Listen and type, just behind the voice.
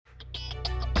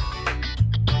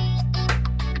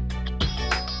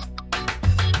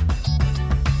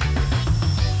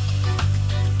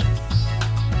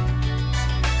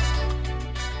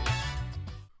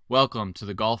Welcome to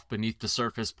the Golf Beneath the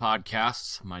Surface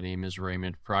podcast. My name is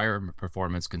Raymond Pryor. I'm a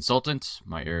performance consultant.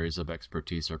 My areas of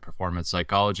expertise are performance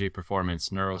psychology,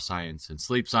 performance neuroscience, and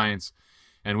sleep science.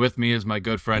 And with me is my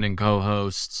good friend and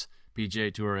co-host,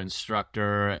 PGA Tour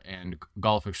instructor and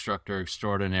golf instructor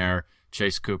extraordinaire,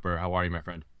 Chase Cooper. How are you, my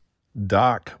friend?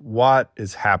 Doc, what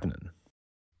is happening?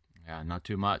 Yeah, not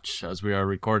too much. As we are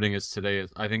recording this today,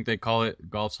 I think they call it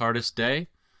golf's hardest day.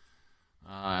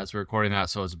 As we're recording that,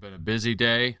 so it's been a busy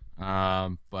day,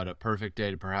 but a perfect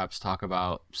day to perhaps talk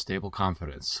about stable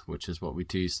confidence, which is what we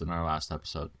teased in our last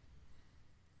episode.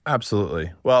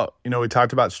 Absolutely. Well, we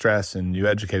talked about stress, and you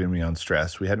educated me on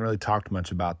stress. We hadn't really talked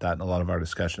much about that in a lot of our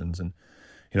discussions. And,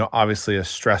 obviously a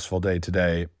stressful day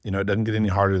today. It doesn't get any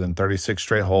harder than 36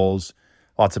 straight holes,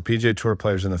 lots of PGA Tour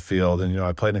players in the field. And,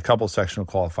 I played in a couple sectional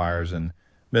qualifiers and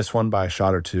missed one by a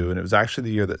shot or two. And it was actually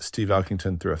the year that Steve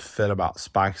Elkington threw a fit about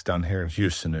spikes down here in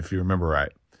Houston, if you remember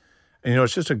right. And,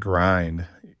 it's just a grind.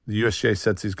 The USGA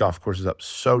sets these golf courses up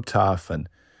so tough. And,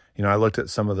 I looked at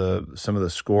some of the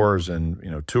scores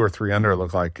and, 2 or 3 under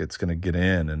look like it's going to get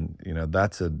in. And,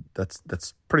 that's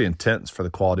pretty intense for the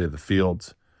quality of the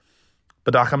fields.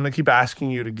 But Doc, I'm going to keep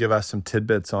asking you to give us some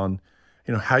tidbits on,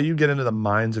 how you get into the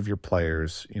minds of your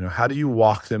players. How do you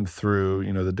walk them through,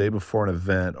 the day before an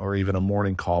event or even a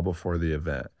morning call before the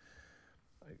event?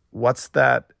 What's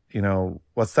that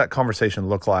conversation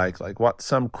look like? Like, what's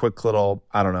some quick little,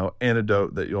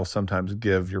 antidote that you'll sometimes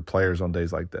give your players on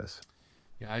days like this?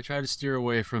 Yeah, I try to steer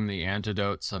away from the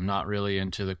antidotes. I'm not really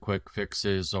into the quick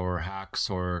fixes or hacks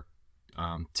or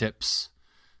tips.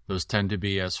 Those tend to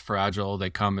be as fragile. They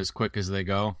come as quick as they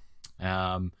go.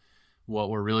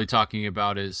 What we're really talking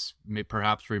about is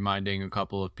perhaps reminding a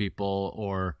couple of people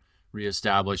or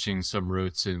reestablishing some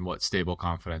roots in what stable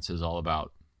confidence is all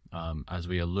about. As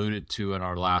we alluded to in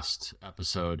our last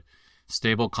episode,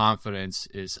 stable confidence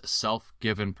is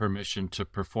self-given permission to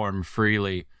perform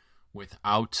freely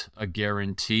without a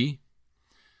guarantee.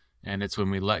 And it's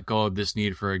when we let go of this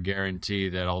need for a guarantee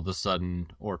that all of a sudden,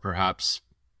 or perhaps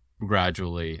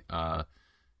gradually,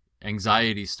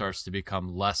 anxiety starts to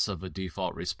become less of a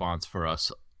default response for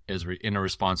us in a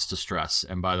response to stress.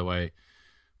 And by the way,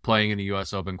 playing in the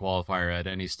U.S. Open qualifier at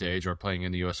any stage or playing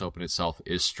in the U.S. Open itself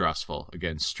is stressful.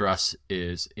 Again, stress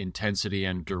is intensity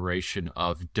and duration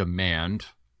of demand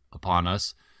upon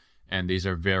us. And these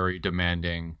are very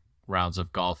demanding rounds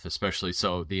of golf, especially.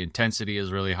 So the intensity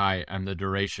is really high and the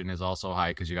duration is also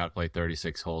high because you got to play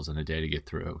 36 holes in a day to get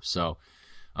through. So,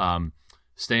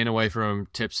 staying away from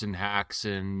tips and hacks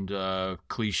and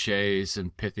cliches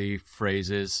and pithy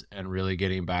phrases and really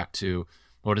getting back to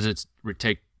what is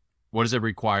it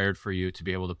required for you to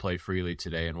be able to play freely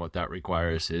today, and what that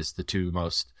requires is the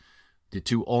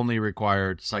two only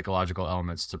required psychological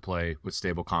elements to play with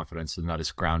stable confidence, and that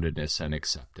is groundedness and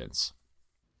acceptance.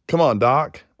 Come on,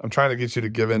 Doc. I'm trying to get you to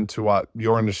give in to what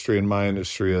your industry and my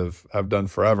industry have done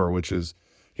forever, which is,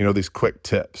 these quick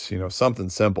tips, something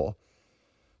simple.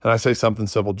 And I say something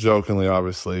simple jokingly,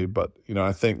 obviously, but,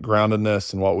 I think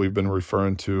groundedness and what we've been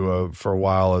referring to for a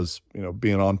while as,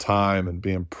 being on time and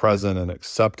being present and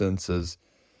acceptance is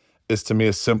to me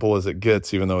as simple as it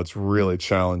gets, even though it's really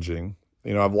challenging.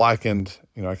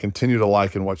 I continue to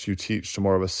liken what you teach to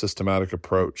more of a systematic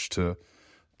approach to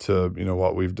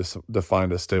what we've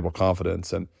defined as stable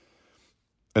confidence.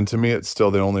 And to me, it's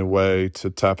still the only way to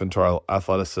tap into our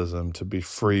athleticism, to be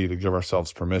free, to give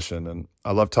ourselves permission. And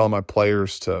I love telling my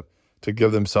players to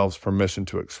give themselves permission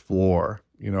to explore.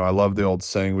 I love the old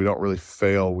saying, we don't really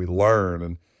fail, we learn.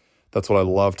 And that's what I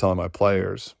love telling my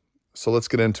players. So let's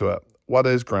get into it. What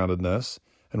is groundedness?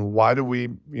 And why do we,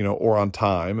 or on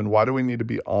time, and why do we need to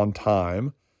be on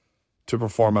time to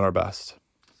perform at our best?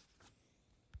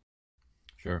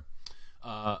 Sure.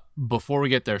 Before we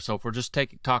get there, so if we're just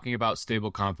talking about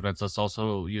stable confidence, let's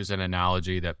also use an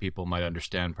analogy that people might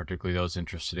understand, particularly those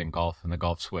interested in golf and the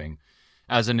golf swing.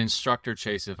 As an instructor,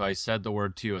 Chase, if I said the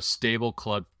word to you, a stable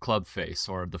club face,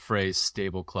 or the phrase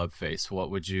stable club face, how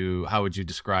would you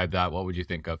describe that? What would you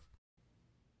think of?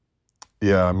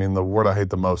 Yeah, the word I hate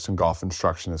the most in golf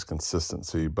instruction is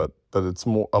consistency, but it's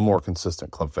a more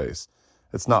consistent club face.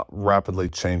 It's not rapidly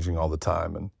changing all the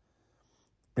time.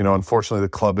 And unfortunately, the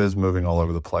club is moving all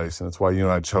over the place, and it's why you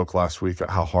and I joked last week at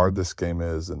how hard this game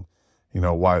is and,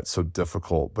 why it's so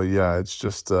difficult. But yeah, it's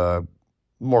just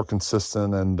more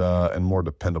consistent and more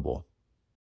dependable.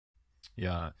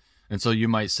 Yeah. And so you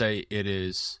might say it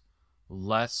is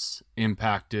less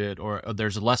impacted, or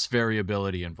there's less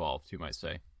variability involved, you might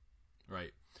say.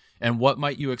 Right. And what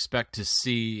might you expect to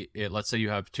see? Let's say you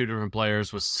have two different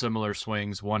players with similar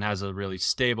swings. One has a really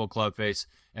stable club face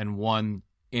and one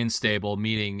Unstable,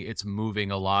 meaning it's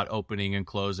moving a lot, opening and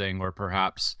closing, or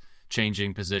perhaps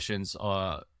changing positions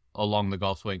along the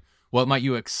golf swing. What might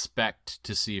you expect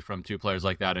to see from two players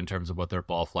like that in terms of what their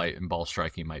ball flight and ball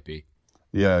striking might be?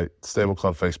 Yeah, stable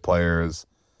club face player is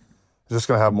just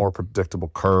going to have more predictable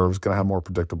curves, going to have more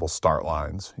predictable start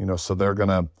lines. So they're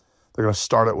going to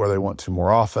start it where they want to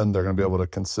more often. They're going to be able to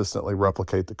consistently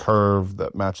replicate the curve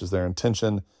that matches their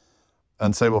intention.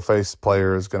 Unstable face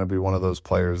player is going to be one of those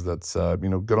players that's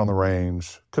good on the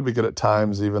range, could be good at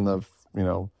times, even the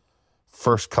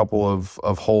first couple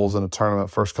of holes in a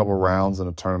tournament, first couple of rounds in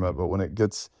a tournament. But when it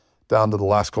gets down to the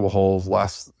last couple of holes,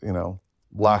 last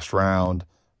round,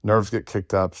 nerves get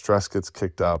kicked up, stress gets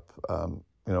kicked up.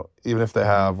 Even if they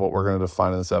have what we're going to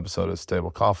define in this episode as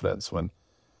stable confidence, when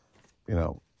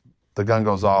the gun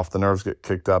goes off, the nerves get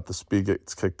kicked up, the speed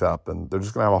gets kicked up, and they're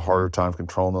just going to have a harder time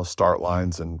controlling those start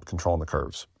lines and controlling the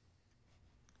curves.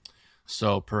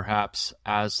 So perhaps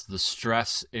as the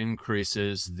stress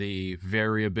increases, the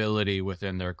variability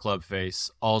within their club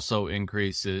face also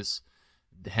increases,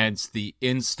 hence the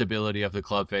instability of the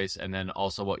club face. And then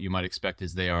also what you might expect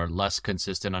is they are less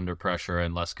consistent under pressure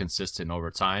and less consistent over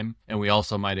time. And we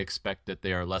also might expect that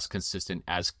they are less consistent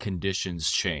as conditions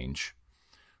change.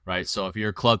 Right, so if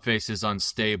your club face is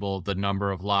unstable, the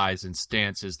number of lies and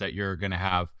stances that you're going to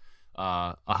have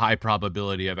a high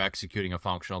probability of executing a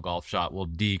functional golf shot will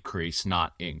decrease,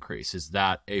 not increase. Is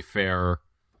that a fair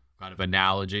kind of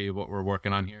analogy of what we're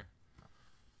working on here?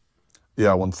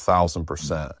 Yeah,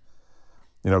 1,000%.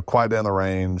 Quiet down the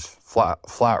range,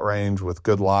 flat range with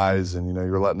good lies, and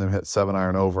you're letting them hit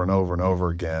 7-iron over and over and over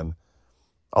again.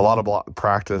 A lot of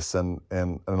practice, and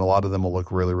a lot of them will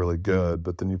look really, really good.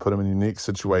 But then you put them in unique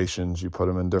situations, you put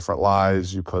them in different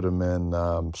lies, you put them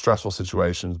in stressful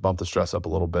situations, bump the stress up a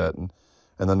little bit, and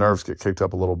the nerves get kicked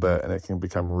up a little bit, and it can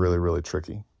become really, really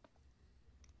tricky.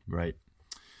 Right.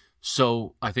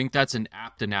 So I think that's an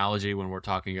apt analogy when we're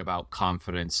talking about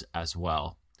confidence as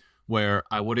well, where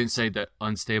I wouldn't say that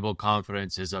unstable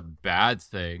confidence is a bad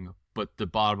thing, but the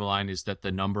bottom line is that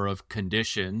the number of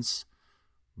conditions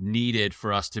needed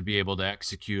for us to be able to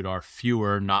execute are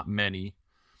fewer, not many.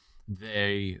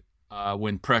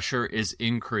 When pressure is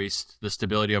increased, the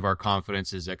stability of our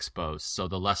confidence is exposed. So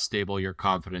the less stable your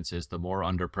confidence is, the more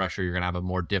under pressure you're going to have a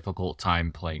more difficult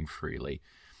time playing freely.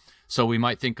 So we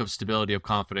might think of stability of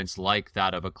confidence like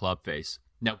that of a club face.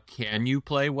 Now, can you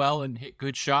play well and hit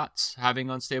good shots having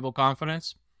unstable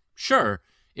confidence? Sure.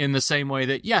 In the same way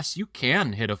that, yes, you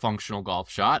can hit a functional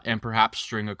golf shot and perhaps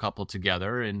string a couple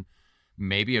together in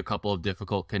maybe a couple of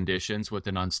difficult conditions with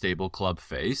an unstable club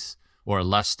face or a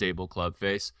less stable club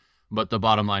face. But the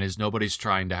bottom line is nobody's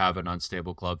trying to have an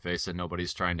unstable club face and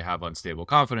nobody's trying to have unstable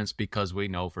confidence, because we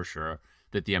know for sure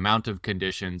that the amount of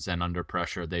conditions and under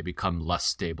pressure, they become less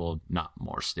stable, not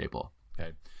more stable.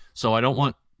 Okay. So I don't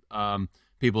want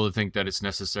people to think that it's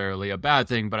necessarily a bad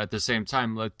thing, but at the same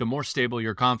time, like, the more stable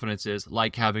your confidence is,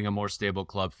 like having a more stable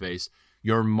club face,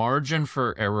 your margin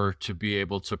for error to be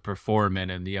able to perform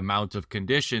in, and the amount of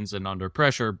conditions and under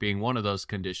pressure being one of those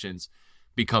conditions,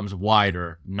 becomes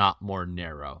wider, not more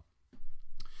narrow.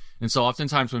 And so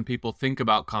oftentimes when people think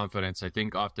about confidence, I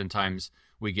think oftentimes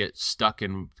we get stuck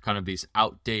in kind of these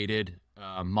outdated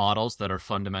models that are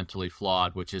fundamentally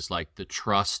flawed, which is like the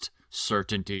trust,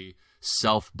 certainty,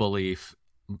 self-belief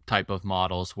type of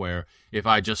models, where if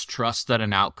I just trust that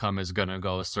an outcome is going to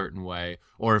go a certain way,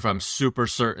 or if I'm super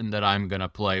certain that I'm going to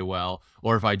play well,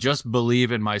 or if I just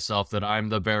believe in myself that I'm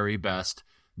the very best,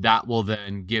 that will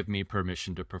then give me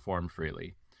permission to perform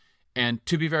freely. And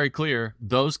to be very clear,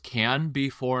 those can be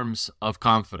forms of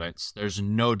confidence. There's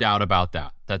no doubt about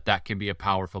that can be a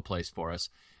powerful place for us.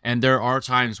 And there are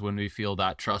times when we feel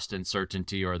that trust and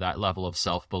certainty or that level of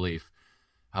self-belief.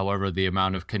 However, the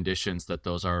amount of conditions that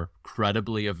those are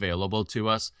credibly available to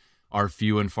us are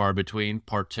few and far between,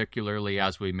 particularly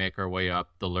as we make our way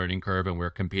up the learning curve and we're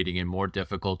competing in more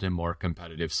difficult and more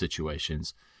competitive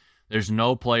situations. There's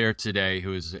no player today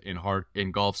who is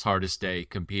in golf's hardest day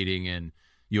competing in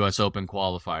U.S. Open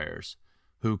qualifiers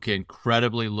who can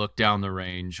credibly look down the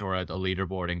range or at the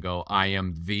leaderboard and go, I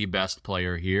am the best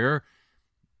player here,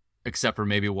 except for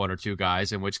maybe one or two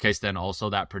guys, in which case then also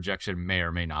that projection may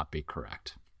or may not be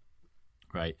correct.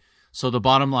 Right? So the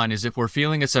bottom line is, if we're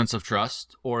feeling a sense of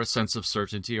trust or a sense of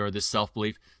certainty or this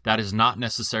self-belief, that is not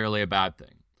necessarily a bad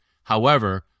thing.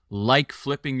 However, like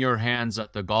flipping your hands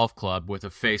at the golf club with a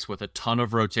face with a ton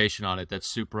of rotation on it that's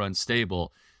super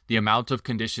unstable, the amount of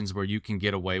conditions where you can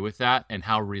get away with that and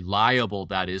how reliable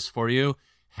that is for you,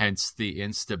 hence the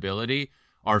instability,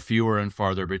 are fewer and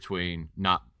farther between,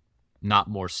 not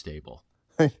more stable.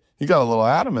 Hey, you got a little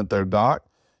adamant there, Doc.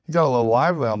 you got a little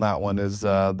lively on that one is,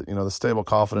 the stable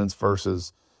confidence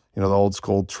versus, the old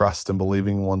school trust and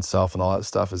believing in oneself and all that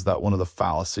stuff. Is that one of the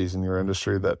fallacies in your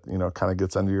industry that, kind of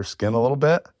gets under your skin a little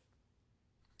bit?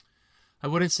 I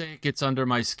wouldn't say it gets under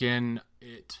my skin.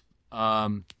 It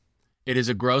is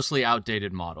a grossly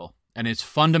outdated model, and it's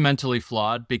fundamentally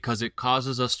flawed because it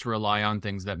causes us to rely on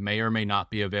things that may or may not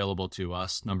be available to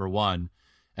us, number one.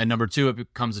 And number two, it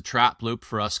becomes a trap loop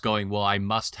for us going, well, I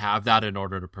must have that in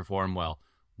order to perform well,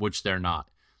 which they're not.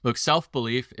 Look,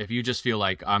 self-belief, if you just feel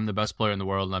like I'm the best player in the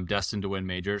world and I'm destined to win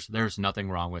majors, there's nothing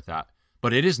wrong with that.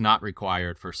 But it is not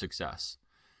required for success.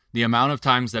 The amount of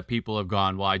times that people have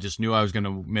gone, well, I just knew I was going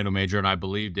to win a major and I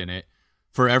believed in it.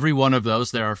 For every one of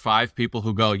those, there are 5 people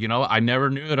who go, I never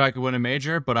knew that I could win a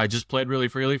major, but I just played really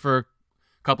freely for a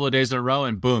couple of days in a row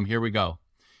and boom, here we go.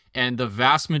 And the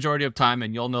vast majority of time,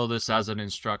 and you'll know this as an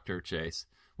instructor, Chase,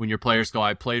 when your players go,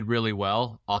 I played really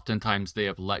well, oftentimes they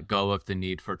have let go of the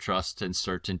need for trust and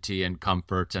certainty and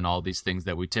comfort and all these things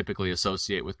that we typically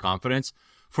associate with confidence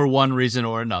for one reason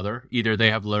or another. Either they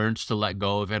have learned to let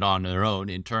go of it on their own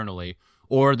internally,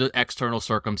 or the external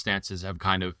circumstances have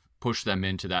kind of pushed them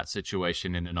into that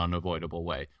situation in an unavoidable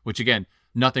way, which again,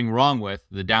 nothing wrong with.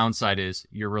 The downside is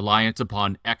you're reliant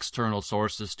upon external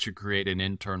sources to create an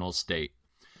internal state.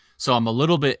 So I'm a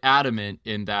little bit adamant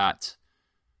in that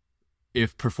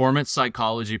if performance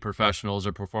psychology professionals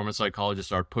or performance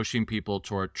psychologists are pushing people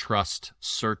toward trust,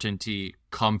 certainty,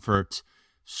 comfort,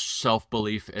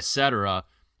 self-belief, etc.,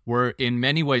 we're in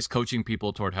many ways coaching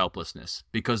people toward helplessness,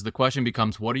 because the question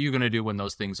becomes, what are you going to do when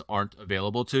those things aren't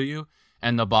available to you?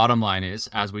 And the bottom line is,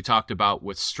 as we talked about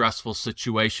with stressful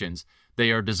situations,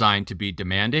 they are designed to be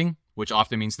demanding, which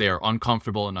often means they are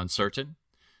uncomfortable and uncertain.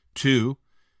 2,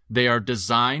 they are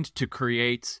designed to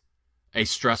create a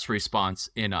stress response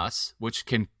in us, which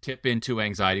can tip into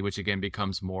anxiety, which again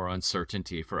becomes more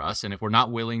uncertainty for us. And if we're not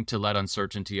willing to let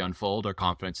uncertainty unfold, our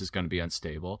confidence is going to be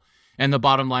unstable. And the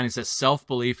bottom line is that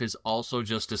self-belief is also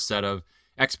just a set of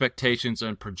expectations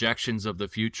and projections of the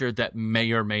future that may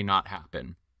or may not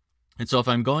happen. And so if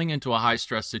I'm going into a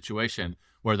high-stress situation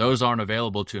where those aren't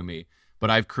available to me, but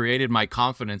I've created my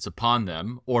confidence upon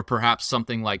them, or perhaps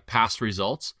something like past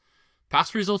results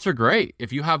are great.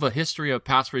 If you have a history of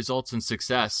past results and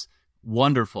success,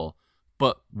 wonderful.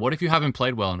 But what if you haven't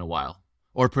played well in a while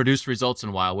or produced results in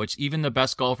a while, which even the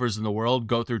best golfers in the world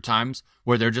go through times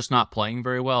where they're just not playing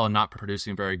very well and not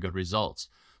producing very good results.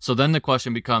 So then the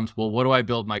question becomes, well, what do I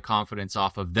build my confidence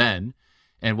off of then?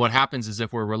 And what happens is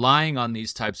if we're relying on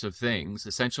these types of things,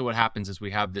 essentially what happens is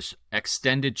we have this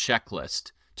extended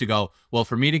checklist to go, well,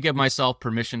 for me to give myself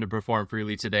permission to perform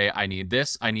freely today, I need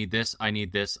this, I need this, I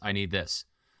need this, I need this.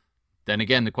 Then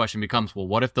again, the question becomes, well,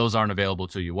 what if those aren't available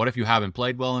to you? What if you haven't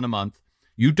played well in a month?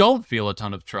 You don't feel a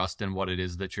ton of trust in what it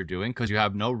is that you're doing because you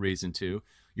have no reason to.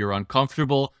 You're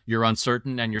uncomfortable, you're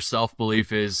uncertain, and your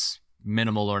self-belief is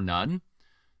minimal or none.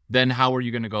 Then how are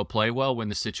you going to go play well when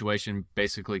the situation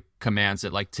basically commands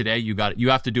it? Like today, you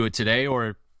have to do it today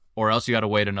or else you got to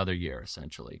wait another year,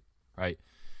 essentially, right?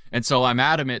 And so I'm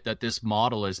adamant that this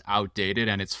model is outdated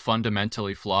and it's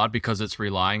fundamentally flawed because it's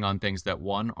relying on things that,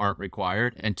 1, aren't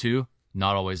required, and 2,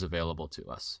 not always available to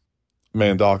us.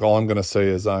 Man, Doc, all I'm going to say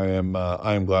is I am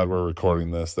glad we're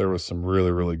recording this. There was some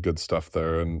really, really good stuff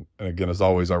there. And again, as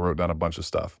always, I wrote down a bunch of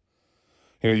stuff.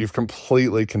 You've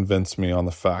completely convinced me on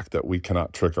the fact that we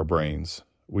cannot trick our brains.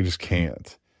 We just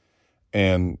can't.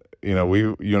 And,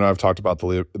 you and I have talked about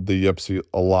the yips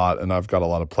a lot, and I've got a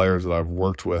lot of players that I've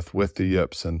worked with the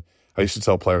yips. And I used to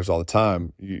tell players all the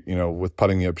time, with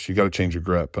putting yips, you got to change your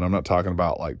grip. And I'm not talking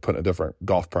about like putting a different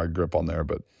golf pride grip on there,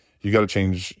 but you got to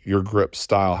change your grip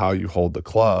style, how you hold the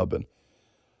club. And,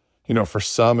 for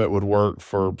some, it would work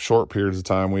for short periods of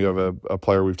time. We have a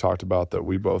player we've talked about that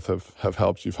we both have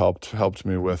helped. You've helped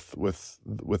me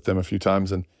with them a few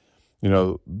times. And,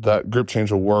 that grip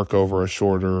change will work over a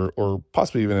shorter or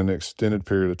possibly even an extended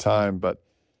period of time, but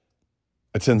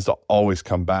it tends to always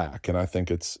come back. And I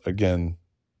think it's, again,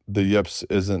 the yips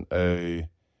isn't it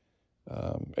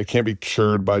can't be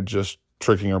cured by just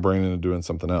tricking our brain into doing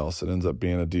something else. It ends up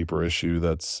being a deeper issue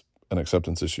that's an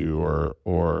acceptance issue or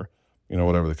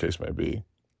whatever the case may be.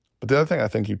 But the other thing I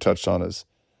think you touched on is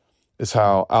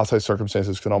how outside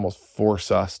circumstances can almost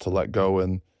force us to let go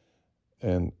and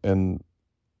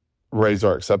raise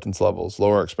our acceptance levels,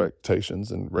 lower our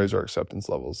expectations and raise our acceptance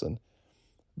levels. And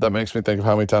that makes me think of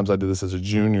how many times I did this as a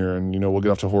junior, and, we'll get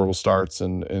off to horrible starts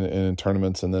in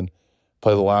tournaments and then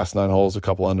play the last 9 holes a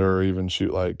couple under, or even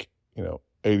shoot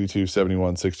 82,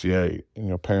 71, 68.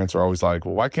 Parents are always like,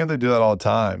 well, why can't they do that all the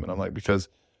time? And I'm like, because,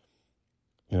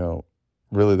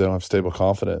 really they don't have stable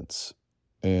confidence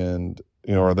and,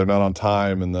 or they're not on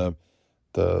time and the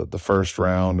the first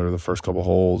round or the first couple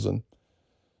holes, and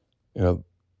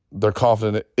they're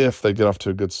confident if they get off to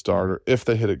a good start or if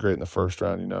they hit it great in the first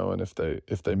round, and if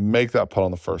they make that putt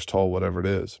on the first hole, whatever it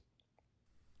is.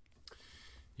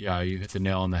 Yeah, you hit the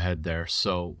nail on the head there.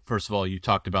 So first of all, you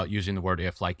talked about using the word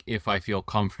if, like if I feel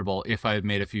comfortable, if I had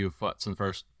made a few putts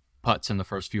in the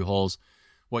first few holes.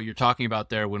 What you're talking about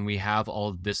there, when we have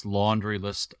all this laundry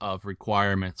list of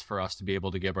requirements for us to be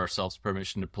able to give ourselves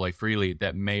permission to play freely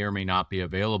that may or may not be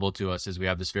available to us, is we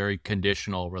have this very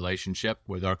conditional relationship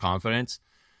with our confidence,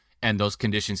 and those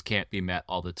conditions can't be met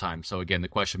all the time. So again, the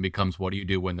question becomes, what do you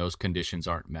do when those conditions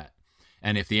aren't met?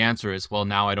 And if the answer is, well,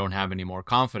 now I don't have any more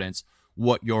confidence,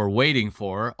 what you're waiting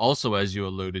for, also as you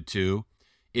alluded to,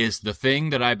 is the thing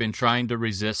that I've been trying to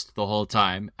resist the whole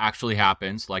time actually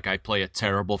happens, like I play a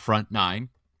terrible front nine.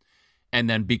 And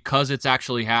then because it's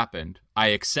actually happened, I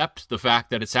accept the fact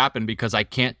that it's happened because I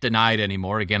can't deny it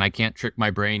anymore. Again, I can't trick my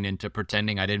brain into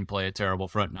pretending I didn't play a terrible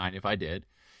front nine if I did.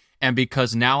 And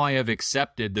because now I have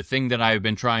accepted the thing that I've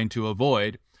been trying to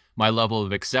avoid, my level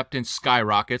of acceptance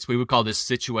skyrockets. We would call this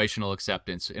situational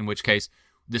acceptance, in which case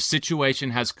the situation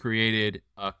has created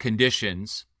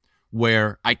conditions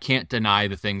where I can't deny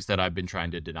the things that I've been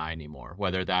trying to deny anymore,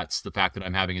 whether that's the fact that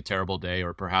I'm having a terrible day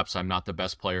or perhaps I'm not the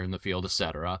best player in the field,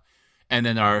 etc. And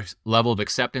then our level of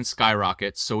acceptance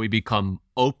skyrockets, so we become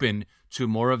open to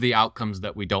more of the outcomes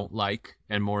that we don't like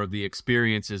and more of the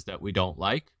experiences that we don't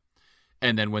like.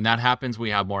 And then when that happens,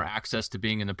 we have more access to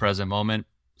being in the present moment.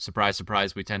 Surprise,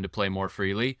 surprise, we tend to play more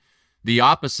freely. The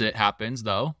opposite happens,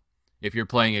 though. If you're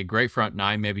playing a great front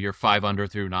nine, maybe you're 5 under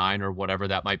through 9 or whatever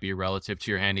that might be relative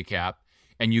to your handicap,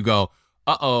 and you go,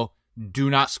 uh-oh, do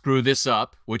not screw this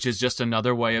up, which is just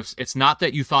another way of, it's not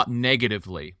that you thought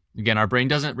negatively. Again, our brain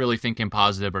doesn't really think in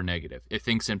positive or negative. It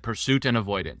thinks in pursuit and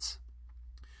avoidance.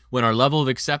 When our level of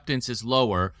acceptance is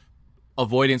lower,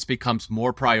 avoidance becomes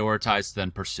more prioritized than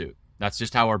pursuit. That's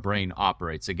just how our brain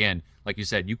operates. Again, like you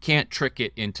said, you can't trick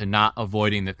it into not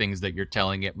avoiding the things that you're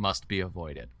telling it must be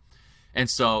avoided. And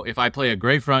so if I play a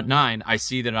great front nine, I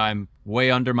see that I'm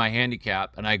way under my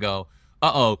handicap, and I go,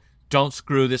 uh-oh, don't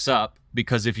screw this up,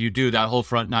 because if you do, that whole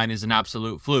front nine is an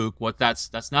absolute fluke.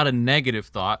 That's not a negative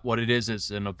thought. What it is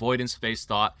an avoidance-based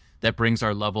thought that brings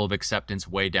our level of acceptance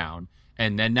way down.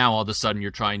 And then now all of a sudden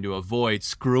you're trying to avoid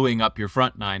screwing up your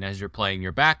front nine as you're playing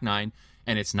your back nine,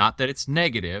 and it's not that it's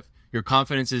negative. Your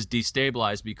confidence is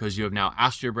destabilized because you have now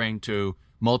asked your brain to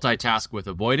multitask with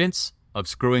avoidance of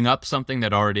screwing up something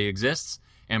that already exists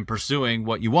and pursuing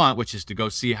what you want, which is to go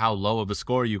see how low of a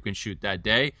score you can shoot that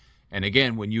day. And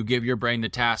again, when you give your brain the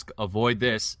task, avoid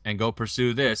this and go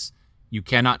pursue this, you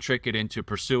cannot trick it into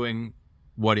pursuing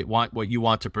what you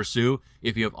want to pursue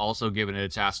if you have also given it a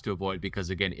task to avoid, because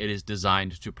again, it is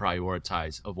designed to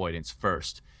prioritize avoidance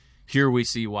first. Here we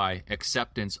see why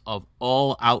acceptance of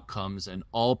all outcomes and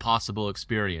all possible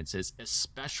experiences,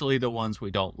 especially the ones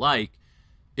we don't like,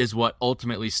 is what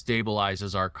ultimately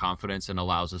stabilizes our confidence and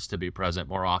allows us to be present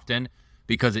more often,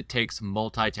 because it takes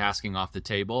multitasking off the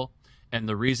table. And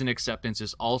the reason acceptance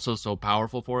is also so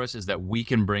powerful for us is that we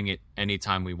can bring it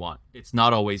anytime we want. It's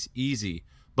not always easy,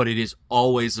 but it is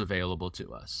always available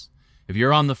to us. If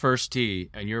you're on the first tee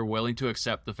and you're willing to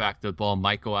accept the fact that the ball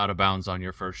might go out of bounds on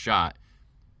your first shot,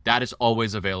 that is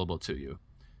always available to you.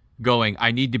 Going,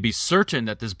 I need to be certain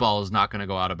that this ball is not going to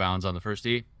go out of bounds on the first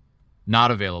tee,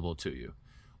 not available to you.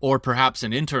 Or perhaps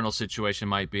an internal situation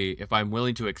might be, if I'm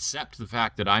willing to accept the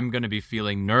fact that I'm going to be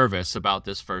feeling nervous about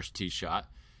this first tee shot,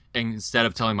 and instead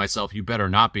of telling myself, you better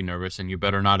not be nervous and you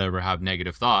better not ever have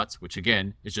negative thoughts, which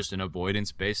again is just an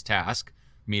avoidance-based task,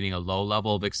 meaning a low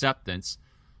level of acceptance,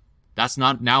 that's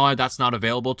not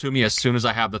available to me. As soon as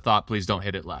I have the thought, please don't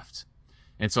hit it left.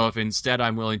 And so if instead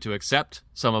I'm willing to accept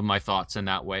some of my thoughts in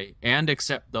that way and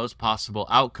accept those possible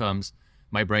outcomes,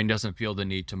 my brain doesn't feel the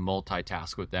need to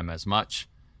multitask with them as much.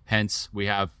 Hence, we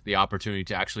have the opportunity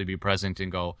to actually be present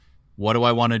and go, what do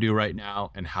I want to do right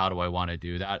now, and how do I want to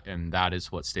do that? And that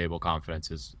is what stable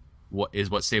confidence is.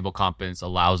 What stable confidence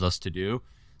allows us to do.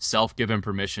 Self-given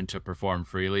permission to perform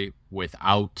freely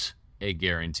without a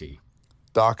guarantee.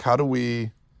 Doc, how do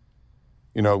we,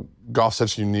 golf's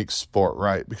such a unique sport,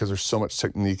 right? Because there's so much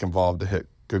technique involved to hit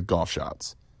good golf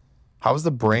shots. How is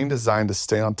the brain designed to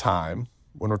stay on time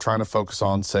when we're trying to focus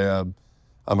on, say,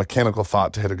 a mechanical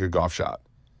thought to hit a good golf shot?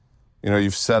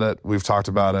 You've said it, we've talked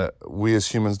about it. We as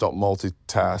humans don't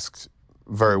multitask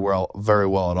very well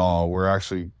at all. We're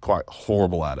actually quite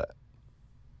horrible at it.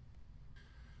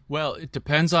 Well, it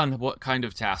depends on what kind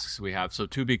of tasks we have. So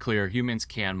to be clear, humans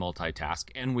can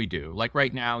multitask, and we do. Like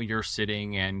right now, you're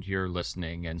sitting and you're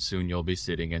listening, and soon you'll be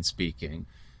sitting and speaking.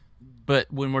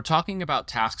 But when we're talking about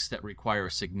tasks that require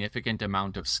a significant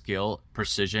amount of skill,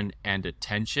 precision, and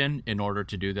attention in order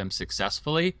to do them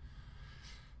successfully,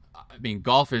 I mean,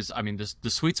 the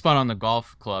sweet spot on the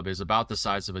golf club is about the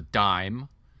size of a dime,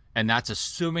 and that's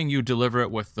assuming you deliver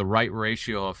it with the right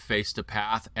ratio of face to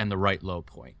path and the right low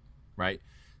point, right?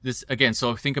 This, again,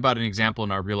 so think about an example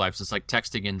in our real lives. It's like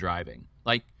texting and driving.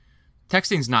 Like,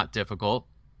 texting's not difficult.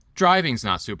 Driving's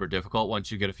not super difficult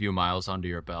once you get a few miles under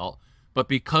your belt. But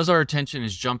because our attention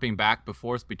is jumping back and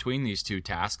forth between these two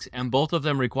tasks, and both of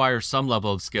them require some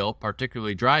level of skill,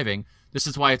 particularly driving, this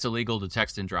is why it's illegal to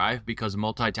text and drive, because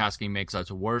multitasking makes us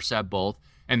worse at both,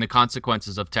 and the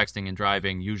consequences of texting and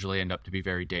driving usually end up to be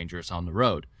very dangerous on the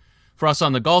road. For us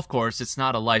on the golf course, it's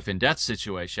not a life and death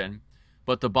situation,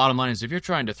 but the bottom line is if you're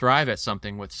trying to thrive at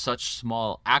something with such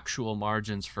small actual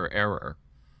margins for error,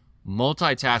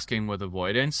 multitasking with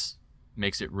avoidance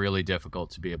makes it really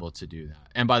difficult to be able to do that.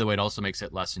 And by the way, it also makes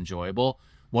it less enjoyable.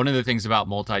 One of the things about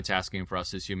multitasking for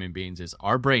us as human beings is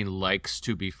our brain likes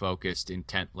to be focused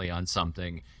intently on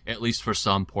something, at least for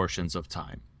some portions of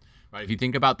time, right? If you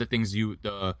think about the things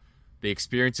the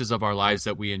experiences of our lives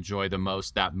that we enjoy the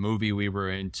most, that movie we were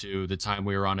into, the time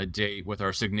we were on a date with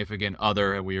our significant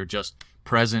other and we were just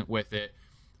present with it,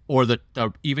 or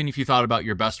even if you thought about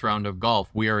your best round of golf,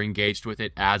 we are engaged with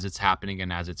it as it's happening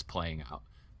and as it's playing out.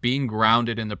 Being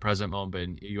grounded in the present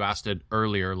moment, you asked it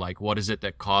earlier, like what is it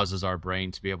that causes our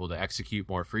brain to be able to execute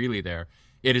more freely there?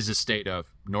 It is a state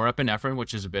of norepinephrine,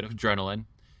 which is a bit of adrenaline,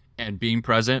 and being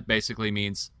present basically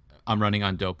means I'm running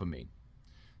on dopamine.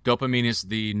 Dopamine is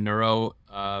the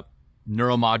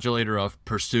neuromodulator of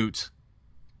pursuit.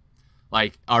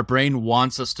 Like our brain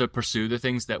wants us to pursue the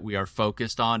things that we are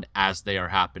focused on as they are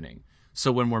happening.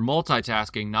 So when we're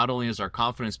multitasking, not only does our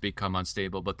confidence become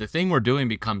unstable, but the thing we're doing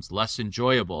becomes less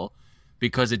enjoyable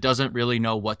because it doesn't really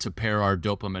know what to pair our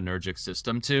dopaminergic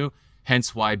system to.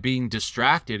 Hence why being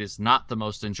distracted is not the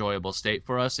most enjoyable state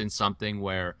for us in something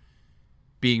where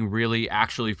being really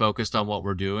actually focused on what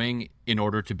we're doing in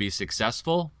order to be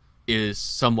successful is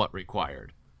somewhat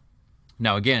required.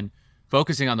 Now, again,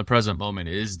 focusing on the present moment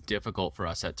is difficult for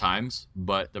us at times,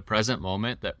 but the present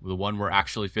moment, that the one we're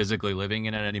actually physically living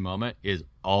in at any moment, is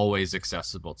always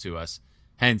accessible to us.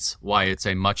 Hence why it's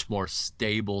a much more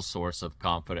stable source of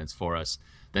confidence for us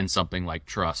than something like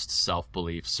trust,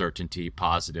 self-belief, certainty,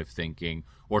 positive thinking,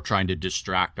 or trying to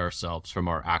distract ourselves from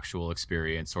our actual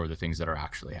experience or the things that are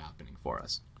actually happening for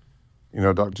us. You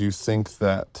know, Doc, do you think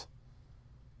that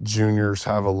juniors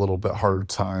have a little bit harder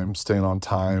time staying on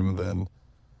time than,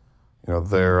 you know,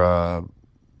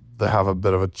 they have a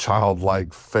bit of a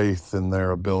childlike faith in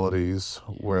their abilities,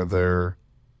 where they're,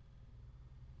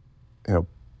 you know,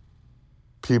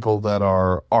 people that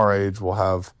are our age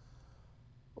will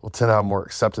tend to have more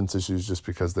acceptance issues just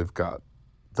because they've got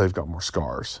more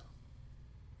scars.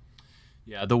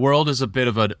 Yeah, the world is a bit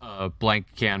of a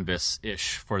blank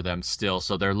canvas-ish for them still,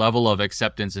 so their level of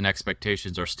acceptance and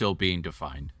expectations are still being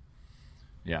defined.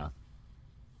 Yeah.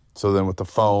 So then with the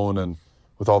phone and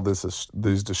with all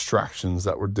these distractions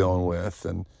that we're dealing with,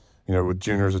 and, you know, with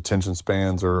juniors' attention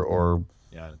spans or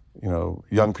yeah, you know,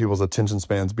 young people's attention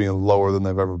spans being lower than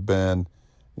they've ever been,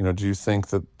 you know, do you think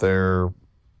that their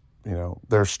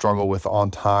struggle with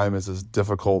on time is as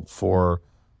difficult for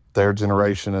their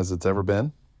generation as it's ever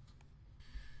been?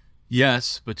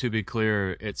 Yes, but to be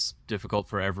clear, it's difficult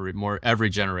for every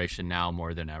generation now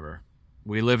more than ever.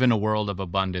 We live in a world of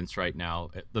abundance right now.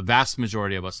 The vast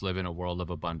majority of us live in a world of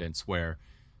abundance where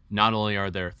not only are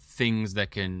there things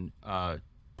that can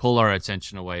pull our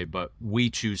attention away, but we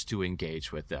choose to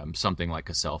engage with them, something like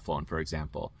a cell phone, for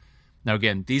example. Now,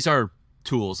 again, these are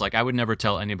tools. Like, I would never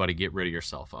tell anybody, get rid of your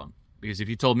cell phone. Because if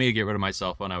you told me to get rid of my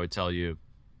cell phone, I would tell you,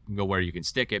 go where you can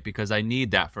stick it, because I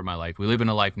need that for my life. We live in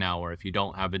a life now where if you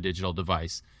don't have a digital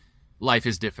device, life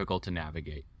is difficult to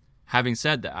navigate. Having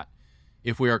said that,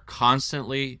 if we are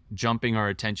constantly jumping our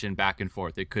attention back and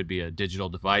forth, it could be a digital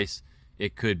device,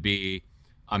 it could be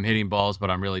I'm hitting balls,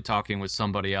 but I'm really talking with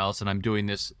somebody else, and I'm doing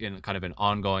this in kind of an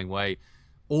ongoing way,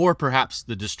 or perhaps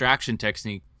the distraction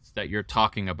technique that you're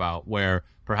talking about, where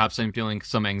perhaps I'm feeling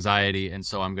some anxiety, and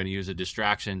so I'm going to use a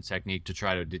distraction technique to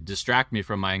try to distract me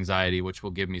from my anxiety, which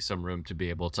will give me some room to be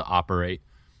able to operate.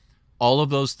 All of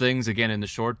those things, again, in the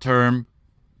short term,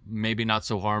 maybe not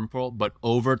so harmful, but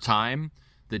over time,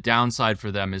 the downside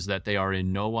for them is that they are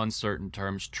in no uncertain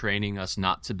terms training us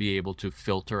not to be able to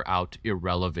filter out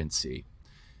irrelevancy.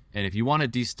 And if you want to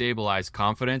destabilize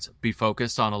confidence, be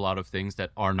focused on a lot of things that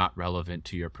are not relevant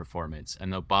to your performance.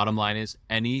 And the bottom line is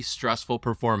any stressful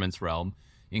performance realm,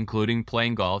 including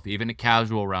playing golf, even a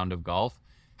casual round of golf,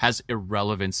 has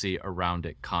irrelevancy around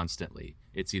it constantly.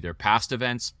 It's either past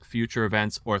events, future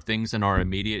events, or things in our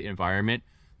immediate environment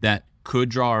that could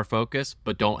draw our focus,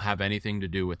 but don't have anything to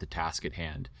do with the task at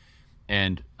hand.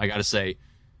 And I got to say,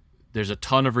 there's a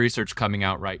ton of research coming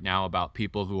out right now about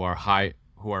people who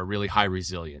are really high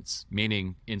resilience,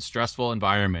 meaning in stressful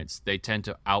environments, they tend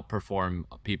to outperform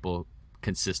people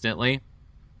consistently.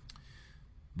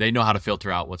 They know how to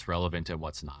filter out what's relevant and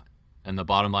what's not. And the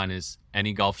bottom line is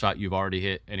any golf shot you've already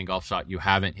hit, any golf shot you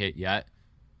haven't hit yet,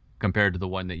 compared to the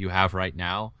one that you have right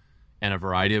now, and a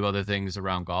variety of other things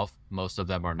around golf, most of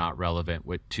them are not relevant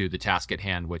to the task at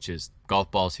hand, which is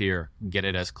golf balls here, get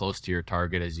it as close to your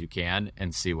target as you can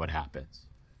and see what happens.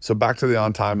 So back to the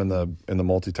on time and the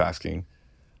multitasking,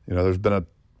 there's been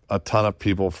a ton of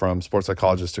people, from sports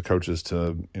psychologists to coaches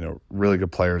to, really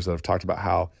good players, that have talked about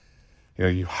how,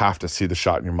 you have to see the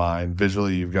shot in your mind.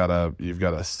 Visually, you've got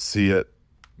to see it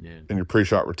in your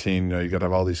pre-shot routine. You got to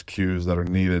have all these cues that are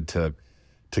needed to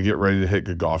get ready to hit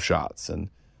good golf shots. And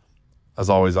as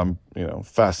always, I'm,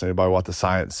 fascinated by what the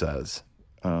science says.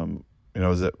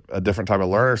 Is it a different type of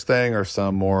learners thing, or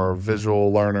some more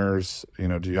visual learners?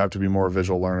 Do you have to be more a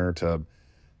visual learner to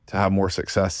have more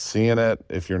success seeing it?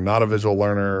 If you're not a visual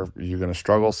learner, you're going to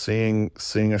struggle seeing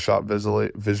a shot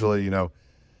visually.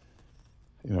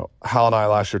 Hal and I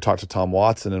last year talked to Tom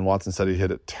Watson, and Watson said he hit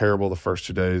it terrible the first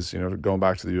 2 days, going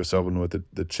back to the U.S. Open with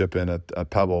the chip in at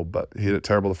Pebble, but he hit it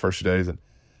terrible the first 2 days and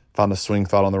found a swing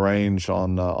thought on the range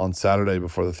on Saturday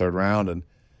before the third round,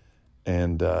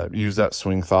 and used that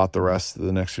swing thought the rest of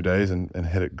the next few days and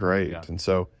hit it great. Yeah. And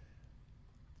so,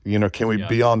 can we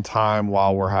be on time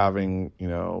while we're having,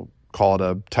 call it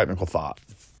a technical thought?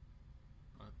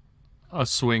 We'll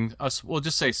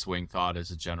just say swing thought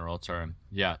as a general term.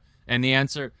 Yeah. And the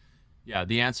answer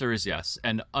is yes.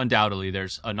 And undoubtedly,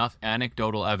 there's enough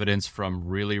anecdotal evidence from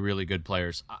really, really good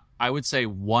players. I would say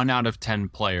 1 out of 10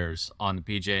 players on the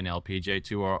PGA and LPGA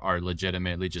tour are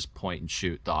legitimately just point and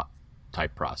shoot thought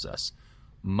type process.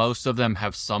 Most of them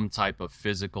have some type of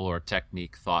physical or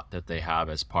technique thought that they have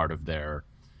as part of their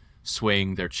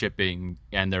swing, their chipping,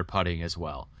 and their putting as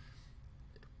well.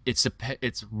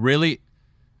 It's really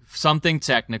something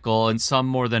technical, and some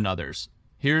more than others.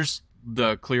 Here's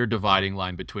the clear dividing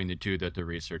line between the two that the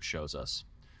research shows us.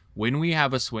 When we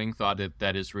have a swing thought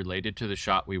that is related to the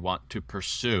shot we want to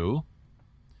pursue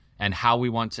and how we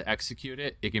want to execute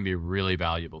it, it can be really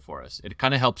valuable for us. It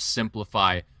kind of helps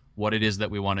simplify what it is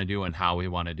that we want to do and how we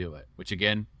want to do it, which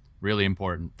again, really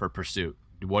important for pursuit.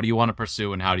 What do you want to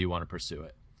pursue and how do you want to pursue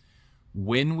it?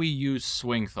 When we use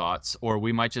swing thoughts, or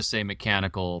we might just say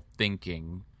mechanical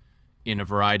thinking in a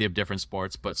variety of different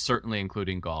sports, but certainly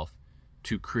including golf,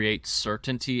 to create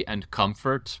certainty and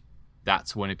comfort,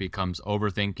 that's when it becomes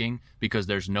overthinking, because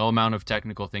there's no amount of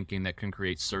technical thinking that can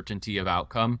create certainty of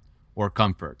outcome or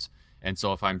comfort. And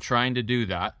so if I'm trying to do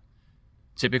that,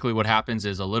 typically what happens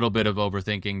is a little bit of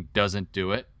overthinking doesn't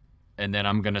do it. And then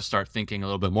I'm going to start thinking a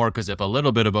little bit more, because if a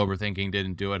little bit of overthinking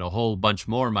didn't do it, a whole bunch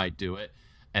more might do it.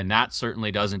 And that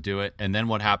certainly doesn't do it. And then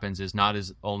what happens is not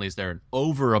as only is there an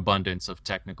overabundance of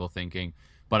technical thinking,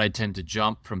 but I tend to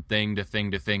jump from thing to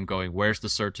thing to thing, going, where's the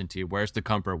certainty? Where's the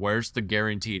comfort? Where's the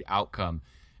guaranteed outcome?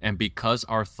 And because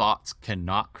our thoughts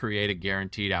cannot create a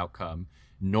guaranteed outcome,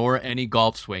 nor any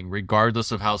golf swing,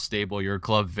 regardless of how stable your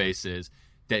club face is,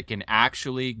 that can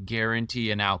actually guarantee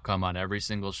an outcome on every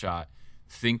single shot,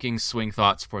 thinking swing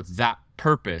thoughts for that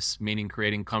purpose, meaning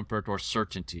creating comfort or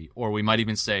certainty, or we might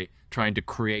even say trying to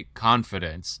create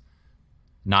confidence,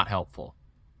 not helpful.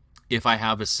 If I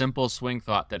have a simple swing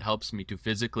thought that helps me to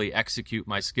physically execute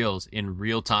my skills in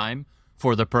real time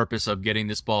for the purpose of getting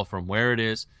this ball from where it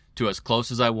is to as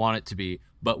close as I want it to be,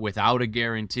 but without a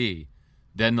guarantee,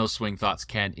 then those swing thoughts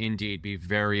can indeed be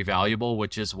very valuable,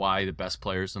 which is why the best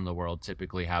players in the world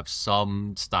typically have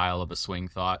some style of a swing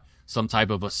thought, some type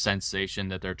of a sensation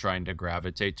that they're trying to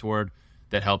gravitate toward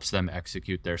that helps them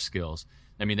execute their skills.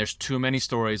 I mean, there's too many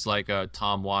stories like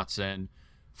Tom Watson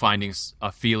finding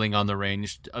a feeling on the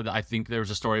range. I think there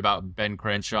was a story about Ben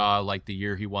Crenshaw, like the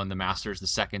year he won the Masters the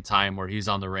second time, where he's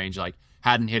on the range, like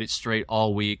hadn't hit it straight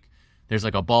all week. There's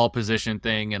like a ball position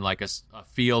thing and like a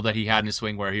feel that he had in his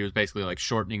swing where he was basically like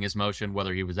shortening his motion,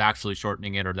 whether he was actually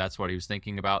shortening it or that's what he was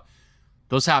thinking about.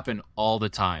 Those happen all the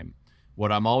time.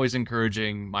 What I'm always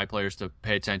encouraging my players to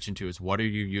pay attention to is, what are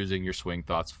you using your swing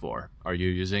thoughts for? Are you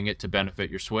using it to benefit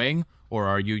your swing, or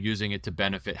are you using it to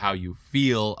benefit how you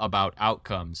feel about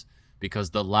outcomes? Because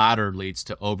the latter leads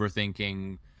to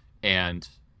overthinking, and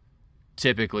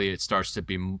typically it starts to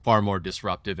be far more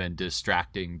disruptive and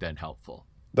distracting than helpful.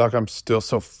 Doc, I'm still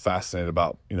so fascinated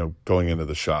about, going into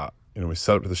the shot. We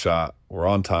set up to the shot, we're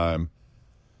on time,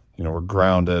 we're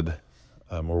grounded.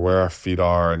 or where our feet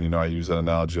are. And, I use that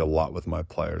analogy a lot with my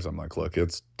players. I'm like, look,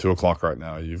 it's 2:00 right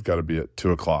now. You've got to be at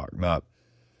 2:00, not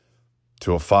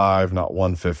 2:05, not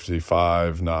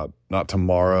 1:55, not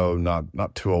tomorrow, not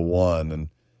 2:01. And,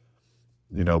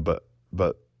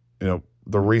 but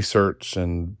the research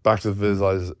and back to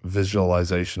the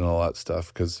visualization and all that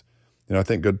stuff. Cause, I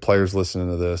think good players listening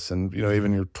to this, and,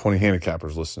 even your 20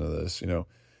 handicappers listening to this,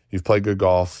 you've played good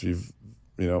golf. You've,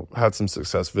 had some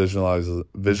success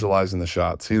visualizing the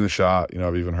shot, seeing the shot.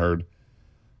 I've even heard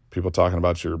people talking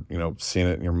about your, seeing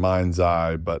it in your mind's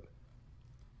eye, but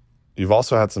you've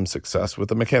also had some success with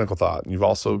the mechanical thought, and you've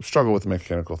also struggled with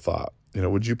mechanical thought.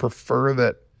 Would you prefer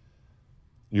that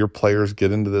your players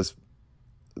get into this,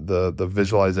 the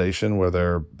visualization where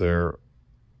they're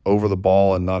over the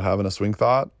ball and not having a swing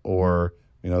thought, or,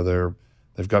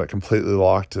 they've got it completely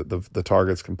locked, the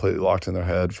target's completely locked in their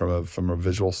head from a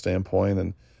visual standpoint,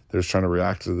 and they're just trying to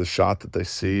react to the shot that they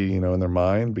see, in their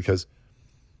mind? Because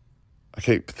I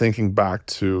keep thinking back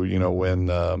to, when,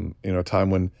 a time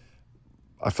when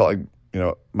I felt like,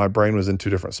 my brain was in two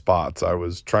different spots. I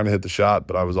was trying to hit the shot,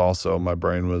 but my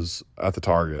brain was at the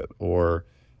target, or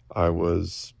I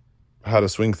had a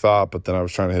swing thought, but then I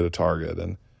was trying to hit a target.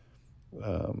 And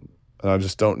I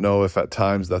just don't know if at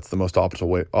times that's the most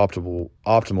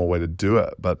optimal way to do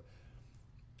it. But,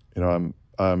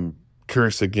 I'm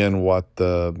curious again what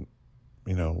the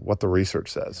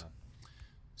research says.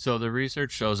 So the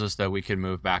research shows us that we can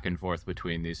move back and forth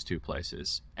between these two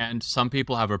places. And some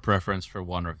people have a preference for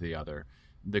one or the other.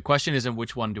 The question isn't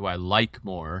which one do I like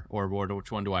more or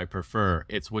which one do I prefer.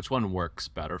 It's which one works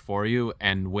better for you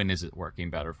and when is it working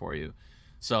better for you.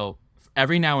 So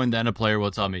every now and then a player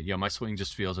will tell me, my swing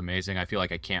just feels amazing. I feel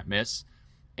like I can't miss.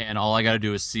 And all I got to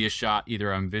do is see a shot.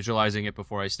 Either I'm visualizing it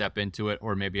before I step into it,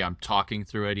 or maybe I'm talking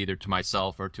through it either to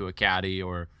myself or to a caddy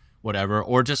or whatever,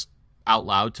 or just out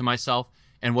loud to myself.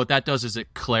 And what that does is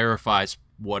it clarifies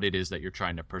what it is that you're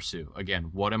trying to pursue.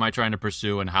 Again, what am I trying to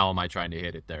pursue and how am I trying to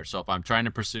hit it there? So if I'm trying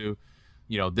to pursue,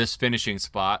 this finishing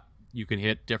spot, you can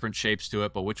hit different shapes to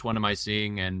it, but which one am I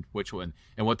seeing and which one?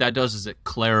 And what that does is it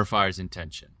clarifies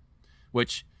intention,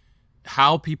 which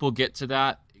how people get to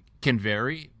that can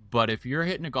vary. But if you're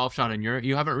hitting a golf shot and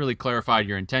you haven't really clarified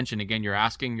your intention, again, you're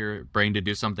asking your brain to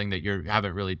do something that you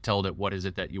haven't really told it, what is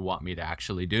it that you want me to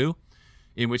actually do?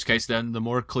 In which case, then the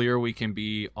more clear we can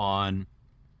be on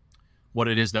what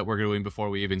it is that we're doing before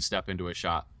we even step into a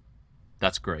shot,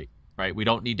 that's great, right? We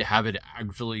don't need to have it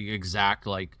actually exact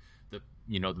like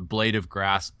the blade of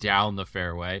grass down the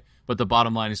fairway. But the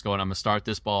bottom line is I'm going to start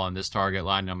this ball on this target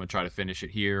line, and I'm going to try to finish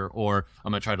it here, or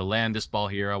I'm going to try to land this ball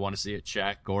here. I want to see it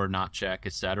check or not check,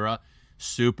 etc.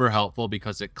 Super helpful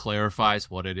because it clarifies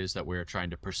what it is that we're trying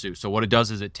to pursue. So what it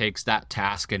does is it takes that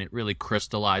task and it really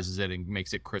crystallizes it and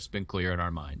makes it crisp and clear in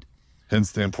our mind.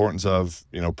 Hence the importance of,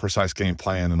 precise game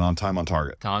plan and on time, on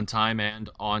target. On time and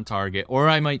on target, or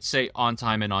I might say on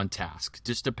time and on task.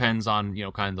 Just depends on,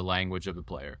 kind of the language of the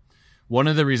player. One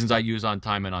of the reasons I use on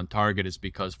time and on target is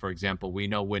because, for example, we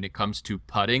know when it comes to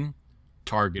putting,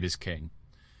 target is king.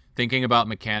 Thinking about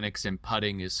mechanics and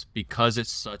putting is because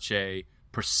it's such a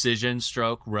precision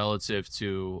stroke relative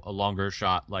to a longer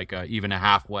shot, like even a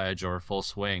half wedge or a full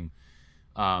swing.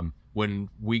 When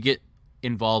we get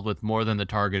involved with more than the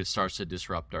target, it starts to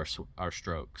disrupt our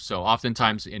stroke. So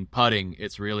oftentimes in putting,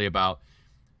 it's really about,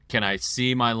 can I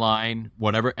see my line,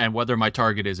 whether my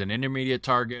target is an intermediate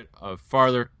target, a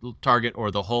farther target,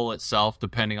 or the hole itself,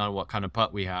 depending on what kind of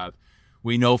putt we have.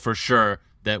 We know for sure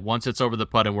that once it's over the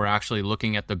putt and we're actually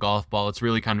looking at the golf ball, it's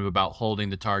really kind of about holding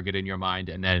the target in your mind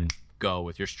and then go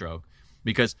with your stroke.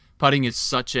 Because putting is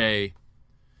such I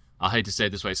hate to say it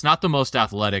this way, it's not the most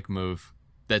athletic move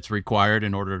that's required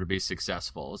in order to be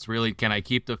successful. It's really, can I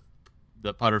keep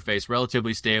the putter face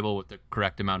relatively stable with the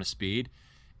correct amount of speed?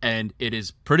 And it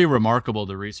is pretty remarkable.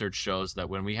 The research shows that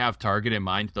when we have target in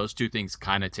mind, those two things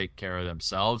kind of take care of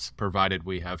themselves, provided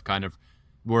we have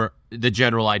the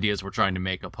general ideas we're trying to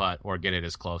make a putt or get it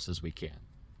as close as we can,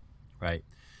 right?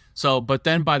 So, but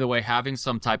then, by the way, having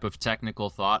some type of technical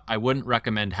thought, I wouldn't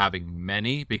recommend having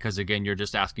many because, again, you're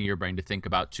just asking your brain to think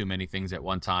about too many things at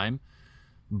one time.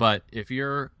 But if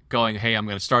you're going, hey, I'm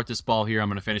going to start this ball here, I'm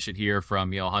going to finish it here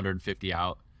from 150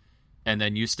 out, and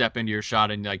then you step into your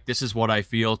shot and like, this is what I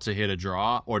feel to hit a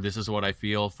draw, or this is what I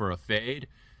feel for a fade.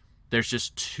 There's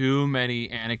just too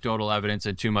many anecdotal evidence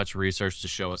and too much research to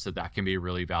show us that can be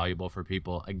really valuable for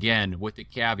people. Again, with the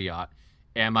caveat,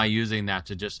 am I using that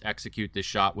to just execute this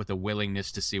shot with a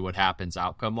willingness to see what happens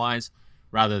outcome-wise,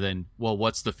 rather than, well,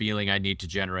 what's the feeling I need to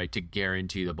generate to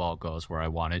guarantee the ball goes where I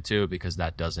want it to, because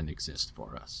that doesn't exist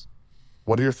for us.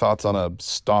 What are your thoughts on a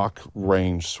stock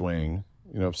range swing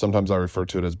sometimes I refer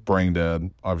to it as brain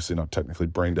dead. Obviously not technically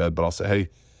brain dead, but I'll say,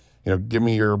 hey, give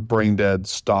me your brain dead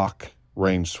stock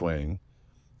range swing.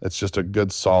 It's just a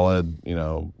good, solid,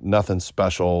 nothing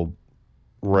special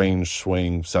range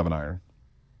swing 7-iron.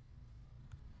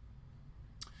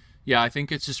 Yeah, I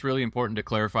think it's just really important to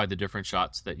clarify the different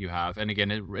shots that you have. And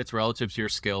again, it's relative to your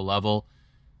skill level.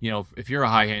 If you're a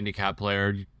high handicap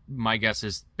player, my guess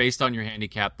is based on your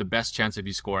handicap, the best chance of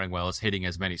you scoring well is hitting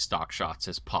as many stock shots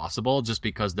as possible, just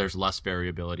because there's less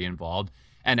variability involved.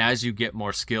 And as you get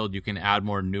more skilled, you can add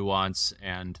more nuance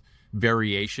and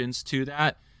variations to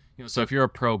that. So if you're a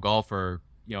pro golfer,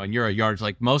 and you're a yards,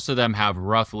 like most of them have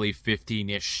roughly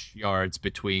 15-ish yards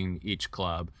between each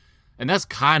club. And that's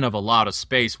kind of a lot of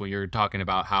space when you're talking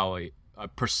about how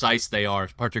precise they are,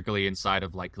 particularly inside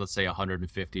of, like, let's say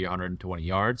 150, 120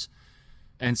 yards.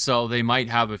 And so they might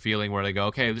have a feeling where they go,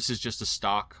 okay, this is just a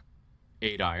stock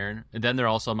 8-iron. And then there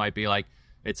also might be like,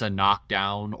 it's a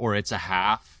knockdown or it's a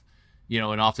half.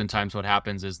 And oftentimes what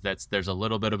happens is that there's a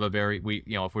little bit of a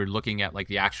if we're looking at like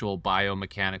the actual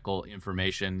biomechanical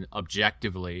information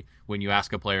objectively, when you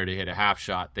ask a player to hit a half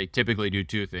shot, they typically do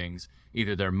two things.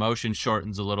 Either their motion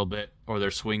shortens a little bit or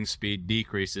their swing speed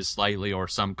decreases slightly or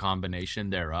some combination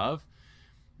thereof.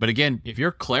 But again, if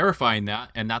you're clarifying that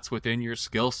and that's within your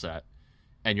skill set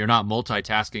and you're not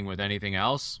multitasking with anything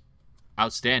else,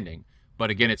 outstanding. But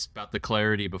again, it's about the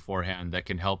clarity beforehand that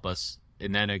can help us.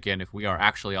 And then again, if we are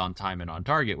actually on time and on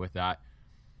target with that,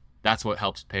 that's what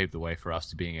helps pave the way for us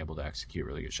to being able to execute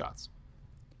really good shots.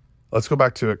 Let's go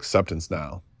back to acceptance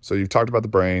now. So you've talked about the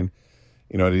brain,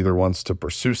 it either wants to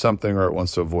pursue something or it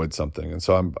wants to avoid something. And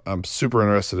so I'm super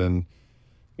interested in,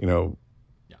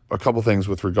 a couple things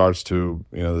with regards to,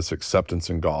 this acceptance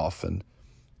in golf. And,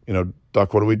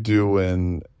 Doc, what do we do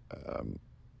when,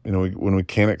 when we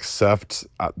can't accept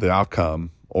the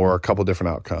outcome or a couple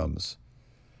different outcomes?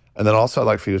 And then also I'd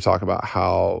like for you to talk about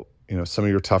how, some of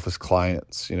your toughest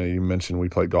clients, you mentioned we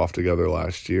played golf together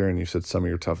last year and you said some of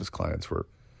your toughest clients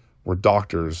were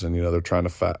doctors and, they're trying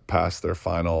to pass their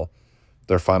final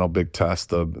big test,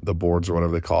 the boards or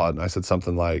whatever they call it. And I said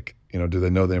something like, do they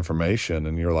know the information?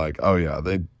 And you're like, oh yeah,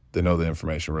 they know the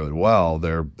information really well.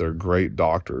 They're great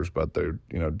doctors, but they're,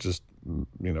 just,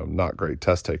 not great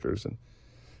test takers. And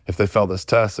if they fail this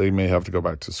test, they may have to go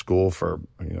back to school for,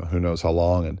 who knows how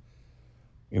long. And,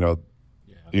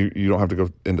 you don't have to go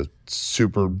into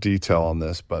super detail on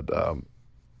this, but,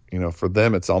 for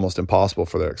them, it's almost impossible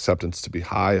for their acceptance to be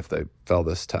high if they fail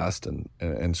this test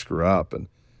and screw up. And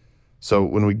so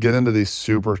when we get into these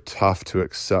super tough to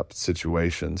accept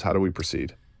situations, how do we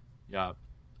proceed? Yeah.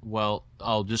 Well,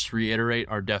 I'll just reiterate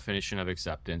our definition of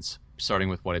acceptance, starting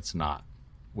with what it's not,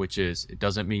 which is it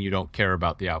doesn't mean you don't care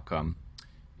about the outcome.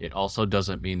 It also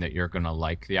doesn't mean that you're going to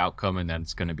like the outcome and then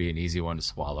it's going to be an easy one to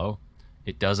swallow.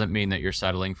 It doesn't mean that you're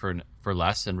settling for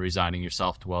less and resigning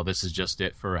yourself to, well, this is just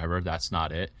it forever. That's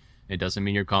not it. It doesn't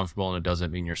mean you're comfortable and it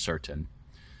doesn't mean you're certain.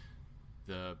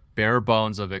 The bare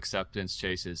bones of acceptance,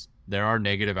 Chase, is there are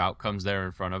negative outcomes there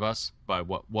in front of us by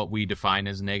what we define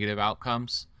as negative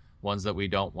outcomes, ones that we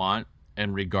don't want.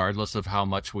 And regardless of how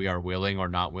much we are willing or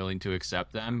not willing to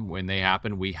accept them, when they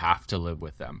happen, we have to live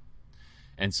with them.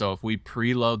 And so if we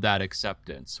preload that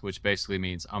acceptance, which basically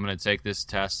means I'm going to take this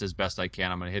test as best I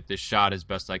can, I'm going to hit this shot as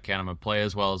best I can, I'm going to play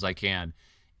as well as I can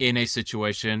in a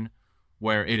situation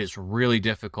where it is really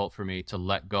difficult for me to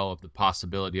let go of the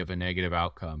possibility of a negative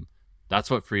outcome, that's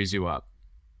what frees you up.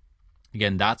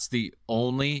 Again, that's the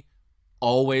only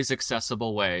always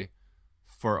accessible way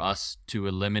for us to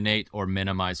eliminate or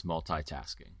minimize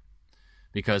multitasking.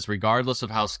 Because regardless of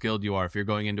how skilled you are, if you're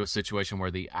going into a situation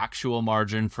where the actual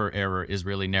margin for error is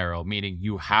really narrow, meaning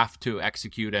you have to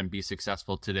execute and be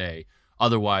successful today,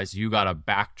 otherwise you got to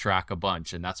backtrack a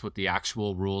bunch, and that's what the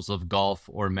actual rules of golf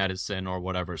or medicine or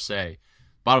whatever say.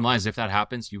 Bottom line is, if that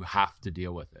happens, you have to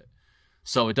deal with it.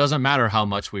 So it doesn't matter how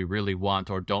much we really want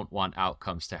or don't want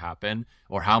outcomes to happen,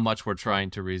 or how much we're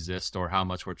trying to resist or how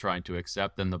much we're trying to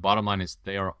accept, then the bottom line is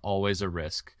they are always a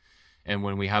risk. And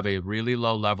when we have a really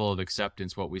low level of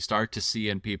acceptance, what we start to see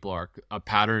in people are a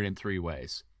pattern in three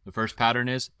ways. The first pattern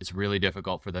is it's really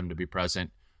difficult for them to be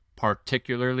present,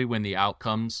 particularly when the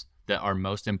outcomes that are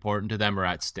most important to them are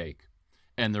at stake.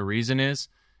 And the reason is,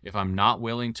 if I'm not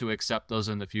willing to accept those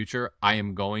in the future, I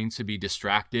am going to be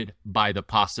distracted by the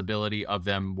possibility of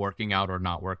them working out or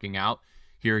not working out.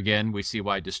 Here again, we see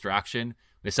why distraction.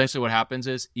 Essentially what happens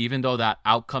is, even though that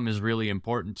outcome is really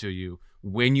important to you,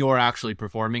 when you're actually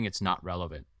performing, it's not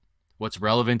relevant. What's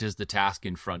relevant is the task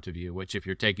in front of you, which if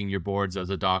you're taking your boards as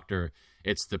a doctor,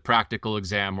 it's the practical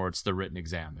exam or it's the written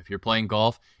exam. If you're playing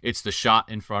golf, it's the shot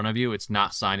in front of you. It's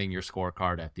not signing your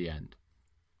scorecard at the end.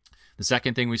 The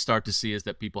second thing we start to see is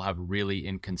that people have really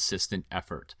inconsistent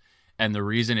effort. And the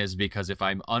reason is because if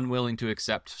I'm unwilling to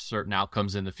accept certain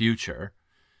outcomes in the future,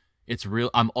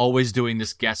 I'm always doing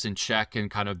this guess and check and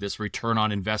kind of this return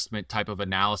on investment type of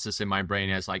analysis in my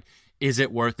brain as like, is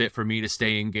it worth it for me to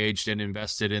stay engaged and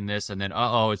invested in this? And then,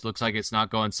 it looks like it's not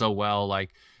going so well.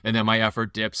 Like, and then my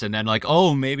effort dips, and then like,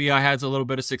 maybe I had a little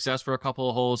bit of success for a couple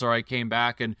of holes, or I came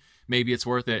back and maybe it's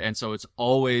worth it. And so it's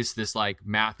always this like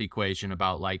math equation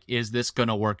about like, is this going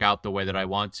to work out the way that I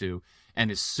want to? And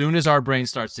as soon as our brain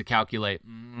starts to calculate,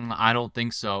 I don't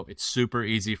think so, it's super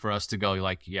easy for us to go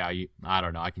like, I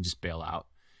don't know, I can just bail out.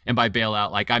 And by bail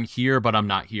out, like I'm here, but I'm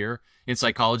not here. In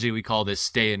psychology, we call this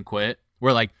stay and quit.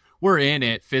 We're in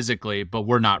it physically, but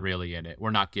we're not really in it. We're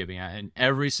not giving it. And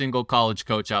every single college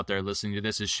coach out there listening to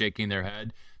this is shaking their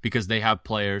head because they have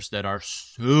players that are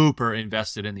super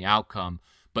invested in the outcome,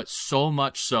 but so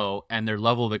much so, and their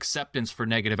level of acceptance for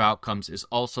negative outcomes is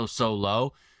also so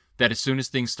low that as soon as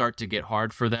things start to get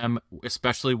hard for them,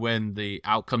 especially when the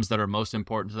outcomes that are most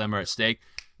important to them are at stake,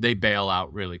 they bail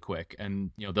out really quick.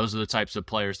 And, those are the types of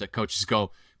players that coaches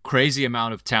go, crazy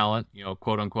amount of talent,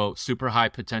 quote unquote, super high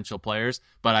potential players,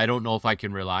 but I don't know if I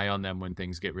can rely on them when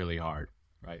things get really hard,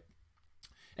 right?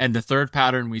 And the third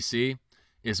pattern we see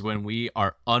is when we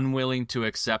are unwilling to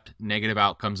accept negative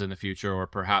outcomes in the future, or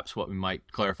perhaps what we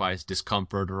might clarify as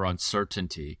discomfort or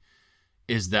uncertainty,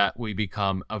 is that we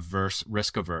become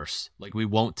risk averse. Like we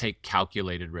won't take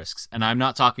calculated risks. And I'm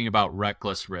not talking about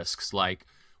reckless risks like,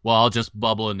 well, I'll just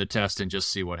bubble in the test and just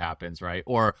see what happens, right?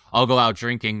 Or I'll go out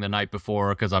drinking the night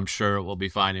before because I'm sure it will be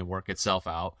fine and work itself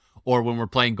out. Or when we're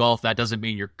playing golf, that doesn't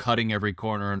mean you're cutting every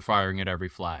corner and firing at every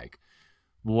flag.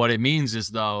 What it means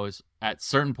is at a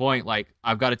certain point, like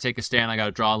I've got to take a stand. I got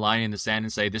to draw a line in the sand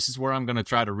and say, this is where I'm going to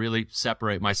try to really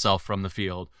separate myself from the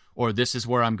field. Or this is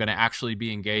where I'm going to actually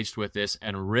be engaged with this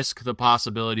and risk the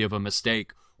possibility of a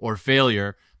mistake or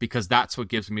failure, because that's what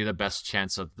gives me the best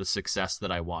chance of the success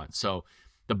that I want. So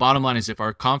the bottom line is if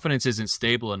our confidence isn't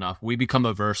stable enough, we become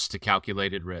averse to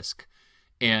calculated risk.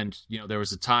 And, there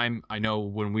was a time I know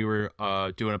when we were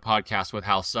doing a podcast with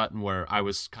Hal Sutton where I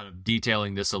was kind of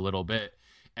detailing this a little bit.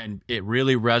 And it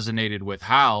really resonated with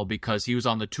Hal because he was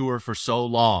on the tour for so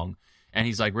long. And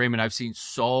he's like, Raymond, I've seen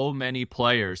so many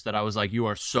players that I was like, you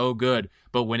are so good.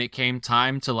 But when it came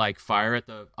time to like fire at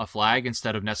a flag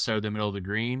instead of necessarily the middle of the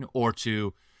green, or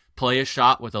to play a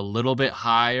shot with a little bit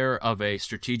higher of a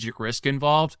strategic risk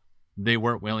involved, they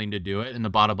weren't willing to do it. And the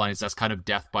bottom line is that's kind of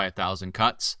death by 1,000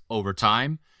 cuts over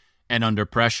time. And under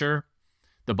pressure,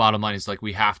 the bottom line is like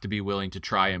we have to be willing to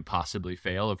try and possibly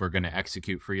fail if we're going to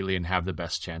execute freely and have the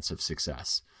best chance of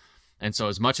success. And so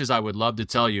as much as I would love to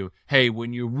tell you, hey,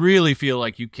 when you really feel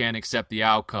like you can't accept the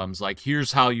outcomes, like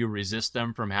here's how you resist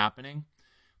them from happening.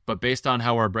 But based on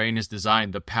how our brain is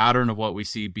designed, the pattern of what we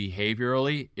see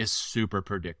behaviorally is super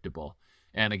predictable.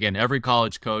 And again, every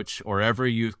college coach or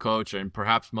every youth coach, and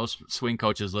perhaps most swing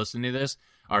coaches listening to this,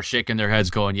 are shaking their heads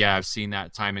going, yeah, I've seen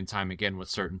that time and time again with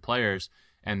certain players.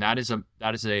 And those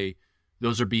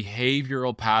are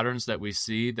behavioral patterns that we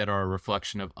see that are a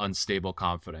reflection of unstable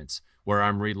confidence, where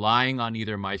I'm relying on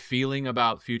either my feeling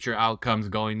about future outcomes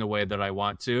going the way that I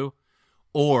want to,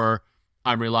 or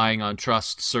I'm relying on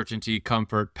trust, certainty,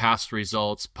 comfort, past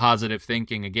results, positive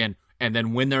thinking again. And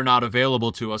then when they're not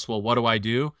available to us, well, what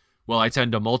do? Well, I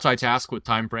tend to multitask with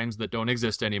time frames that don't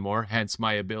exist anymore. Hence,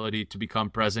 my ability to become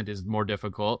present is more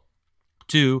difficult.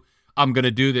 2, I'm going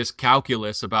to do this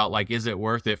calculus about like, is it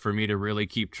worth it for me to really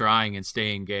keep trying and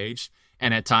stay engaged?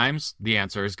 And at times, the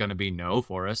answer is going to be no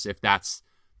for us if that's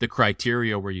the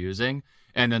criteria we're using.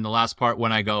 And then the last part,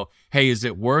 when I go, hey, is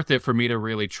it worth it for me to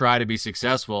really try to be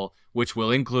successful, which will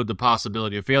include the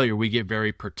possibility of failure, we get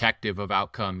very protective of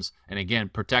outcomes. And again,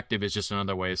 protective is just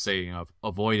another way of saying of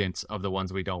avoidance of the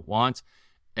ones we don't want.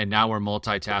 And now we're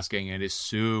multitasking, and it is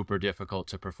super difficult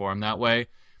to perform that way.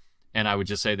 And I would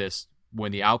just say this,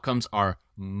 when the outcomes are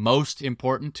most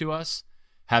important to us,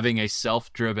 having a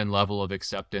self-driven level of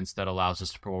acceptance that allows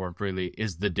us to perform freely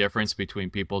is the difference between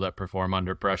people that perform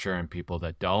under pressure and people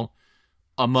that don't,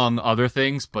 among other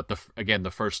things. But the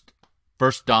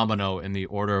first domino in the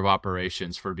order of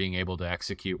operations for being able to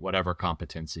execute whatever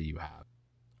competency you have.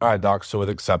 All right, Doc. So with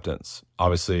acceptance,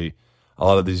 obviously, a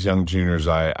lot of these young juniors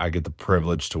I get the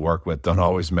privilege to work with don't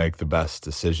always make the best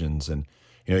decisions. And,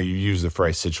 you use the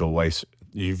phrase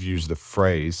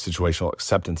situational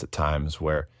acceptance at times,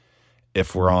 where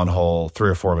if we're on hole 3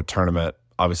 or 4 of a tournament,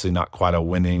 obviously not quite a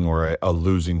winning or a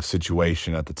losing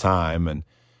situation at the time. And,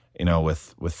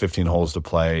 with 15 holes to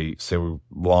play, say we're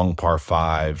long par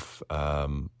 5,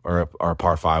 or a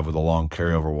par 5 with a long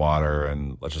carryover water.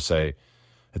 And let's just say,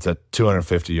 it's a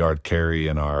 250-yard carry,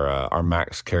 and our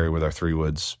max carry with our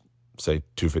 3-woods, say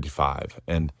 255.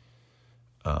 And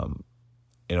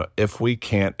if we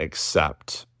can't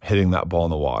accept hitting that ball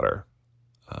in the water,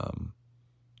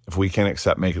 if we can't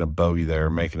accept making a bogey there,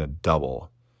 making a double,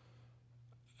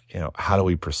 how do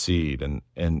we proceed? And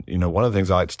one of the things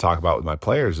I like to talk about with my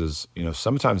players is,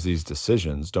 sometimes these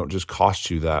decisions don't just cost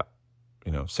you that,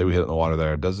 say we hit it in the water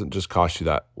there, it doesn't just cost you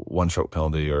that 1-stroke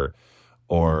penalty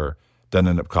or doesn't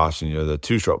end up costing you the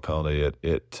 2-stroke penalty.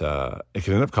 It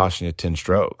can end up costing you 10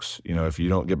 strokes. If you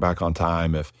don't get back on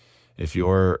time, if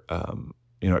your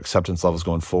acceptance levels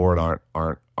going forward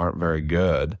aren't very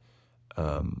good.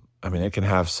 It can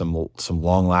have some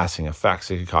long-lasting effects.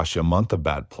 It could cost you a month of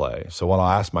bad play. So what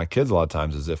I'll ask my kids a lot of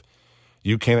times is, if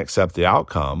you can't accept the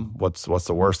outcome, what's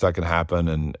the worst that can happen?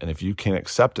 And if you can't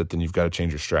accept it, then you've got to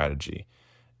change your strategy.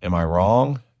 Am I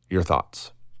wrong? Your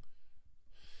thoughts?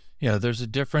 Yeah, there's a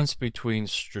difference between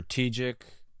strategic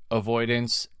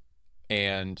avoidance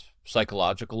and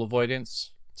psychological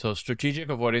avoidance. So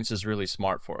strategic avoidance is really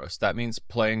smart for us. That means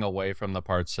playing away from the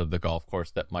parts of the golf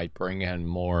course that might bring in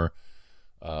more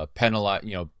penalize,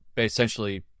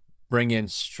 essentially bring in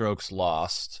strokes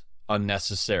lost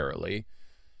unnecessarily.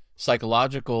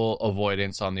 Psychological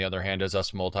avoidance, on the other hand, is us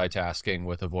multitasking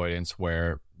with avoidance,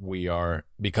 where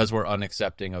because we're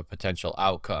unaccepting of potential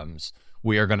outcomes,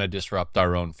 we are going to disrupt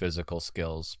our own physical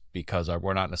skills because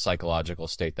we're not in a psychological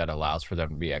state that allows for them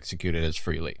to be executed as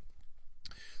freely.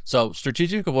 So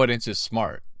strategic avoidance is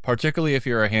smart, particularly if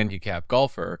you're a handicapped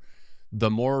golfer. The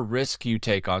more risk you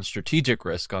take on strategic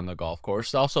risk on the golf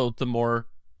course, also the more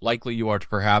likely you are to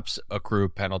perhaps accrue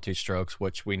penalty strokes,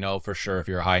 which we know for sure if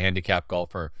you're a high handicap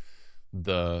golfer,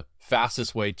 the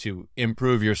fastest way to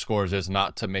improve your scores is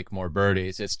not to make more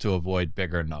birdies, it's to avoid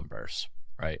bigger numbers,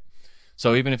 right?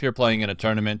 So even if you're playing in a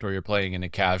tournament or you're playing in a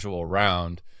casual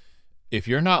round, if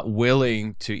you're not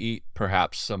willing to eat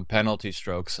perhaps some penalty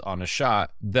strokes on a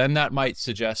shot, then that might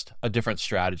suggest a different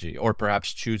strategy, or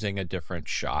perhaps choosing a different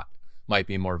shot might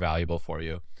be more valuable for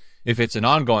you. If it's an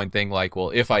ongoing thing, like, well,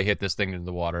 if I hit this thing into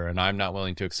the water and I'm not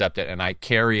willing to accept it and I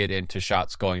carry it into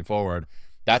shots going forward,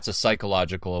 that's a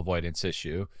psychological avoidance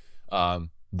issue.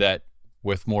 That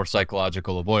with more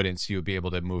psychological avoidance, you would be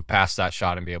able to move past that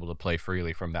shot and be able to play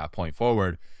freely from that point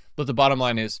forward. But the bottom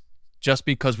line is, just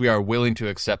because we are willing to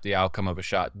accept the outcome of a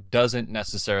shot doesn't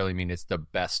necessarily mean it's the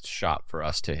best shot for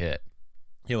us to hit.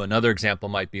 Another example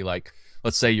might be like,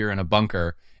 let's say you're in a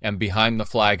bunker and behind the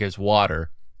flag is water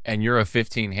and you're a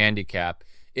 15 handicap.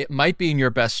 It might be in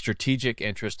your best strategic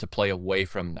interest to play away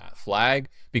from that flag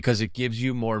because it gives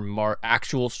you more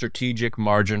actual strategic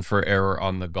margin for error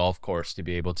on the golf course to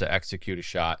be able to execute a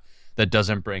shot that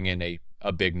doesn't bring in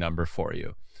a big number for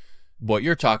you. What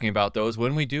you're talking about, though, is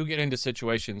when we do get into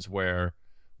situations where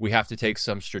we have to take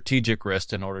some strategic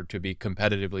risk in order to be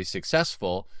competitively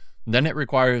successful, then it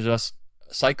requires us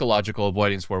psychological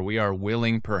avoidance where we are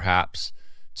willing perhaps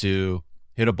to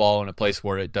hit a ball in a place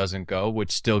where it doesn't go,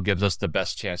 which still gives us the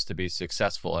best chance to be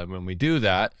successful. And when we do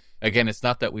that, again, it's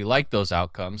not that we like those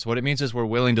outcomes. What it means is we're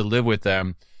willing to live with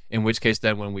them, in which case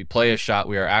then when we play a shot,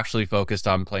 we are actually focused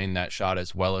on playing that shot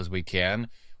as well as we can,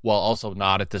 while also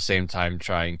not at the same time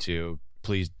trying to,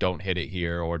 please don't hit it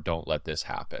here or don't let this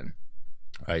happen.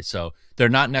 Right? So they're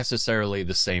not necessarily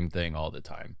the same thing all the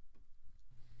time.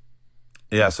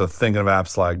 Yeah, so thinking of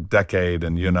apps like Decade,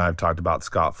 and you and I have talked about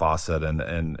Scott Fawcett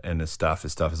and his stuff.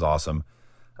 His stuff is awesome.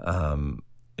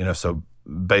 So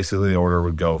basically the order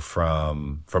would go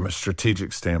from a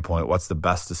strategic standpoint, what's the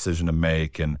best decision to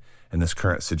make in this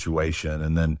current situation,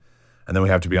 and then we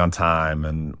have to be on time,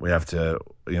 and we have to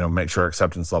make sure our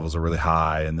acceptance levels are really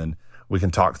high, and then we can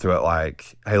talk through it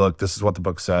like, hey, look, this is what the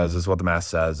book says, this is what the math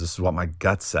says, this is what my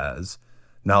gut says.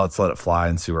 Now let's let it fly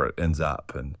and see where it ends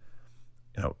up. And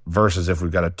versus if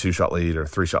we've got a 2-shot lead or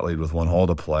 3-shot lead with 1 hole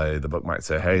to play, the book might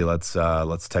say, hey, let's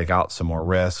take out some more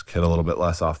risk, hit a little bit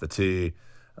less off the tee.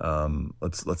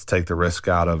 Let's take the risk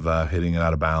out of hitting it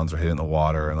out of bounds or hitting the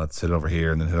water, and let's hit over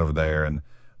here and then hit over there and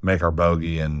make our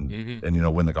bogey and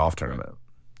win the golf tournament.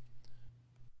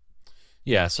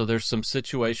 Yeah, so there's some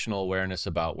situational awareness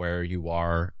about where you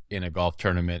are in a golf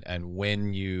tournament and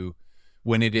when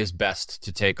it is best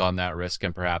to take on that risk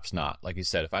and perhaps not. Like you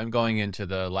said, if I'm going into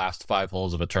the last 5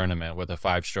 holes of a tournament with a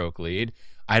 5-stroke lead,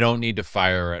 I don't need to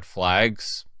fire at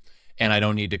flags and I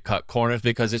don't need to cut corners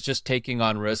because it's just taking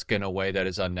on risk in a way that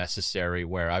is unnecessary,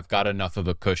 where I've got enough of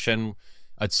a cushion.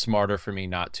 It's smarter for me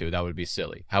not to. That would be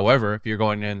silly. However, if you're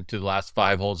going into the last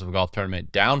 5 holes of a golf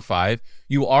tournament down 5,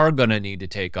 you are going to need to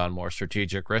take on more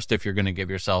strategic risk if you're going to give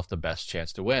yourself the best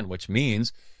chance to win, which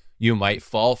means you might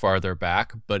fall farther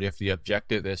back, but if the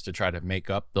objective is to try to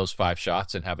make up those 5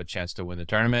 shots and have a chance to win the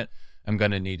tournament, I'm going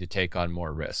to need to take on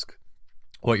more risk.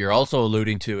 What you're also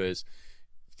alluding to is,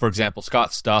 for example,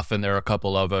 Scott Stuff, and there are a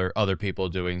couple of other people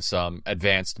doing some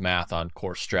advanced math on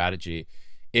course strategy.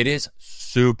 It is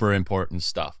super important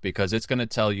stuff because it's going to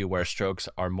tell you where strokes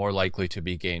are more likely to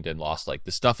be gained and lost. Like,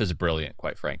 the stuff is brilliant,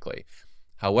 quite frankly.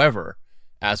 However,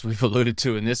 as we've alluded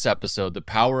to in this episode, the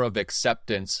power of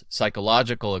acceptance,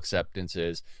 psychological acceptance,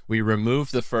 is we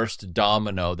remove the first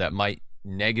domino that might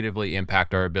negatively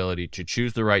impact our ability to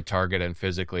choose the right target and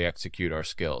physically execute our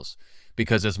skills.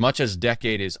 Because as much as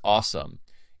Decade is awesome,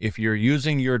 if you're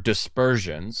using your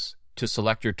dispersions to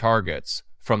select your targets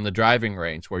from the driving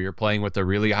range where you're playing with a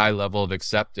really high level of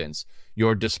acceptance,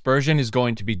 your dispersion is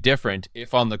going to be different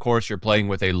if on the course you're playing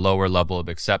with a lower level of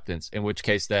acceptance, in which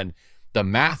case then the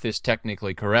math is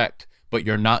technically correct, but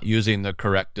you're not using the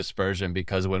correct dispersion,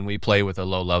 because when we play with a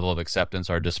low level of acceptance,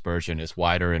 our dispersion is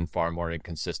wider and far more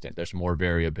inconsistent. There's more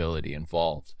variability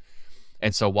involved.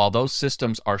 And so while those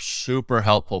systems are super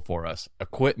helpful for us,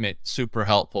 equipment super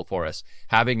helpful for us,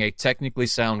 having a technically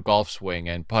sound golf swing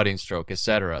and putting stroke,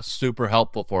 etc., super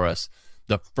helpful for us,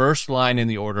 the first line in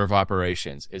the order of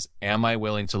operations is, am I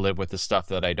willing to live with the stuff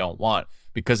that I don't want?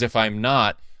 Because if I'm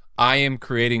not, I am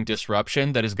creating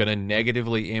disruption that is going to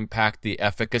negatively impact the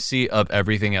efficacy of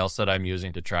everything else that I'm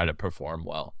using to try to perform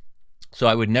well. So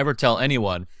I would never tell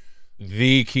anyone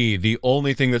the key, the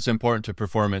only thing that's important to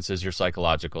performance is your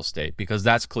psychological state, because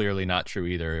that's clearly not true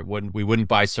either. We wouldn't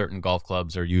buy certain golf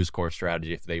clubs or use course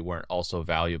strategy if they weren't also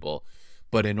valuable.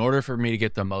 But in order for me to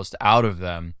get the most out of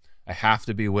them, I have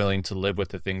to be willing to live with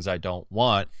the things I don't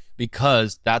want,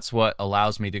 because that's what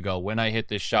allows me to go, when I hit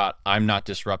this shot, I'm not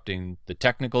disrupting the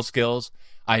technical skills.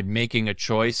 I'm making a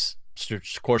choice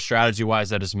course strategy wise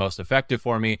that is most effective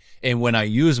for me, and when I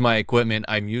use my equipment,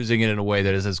 I'm using it in a way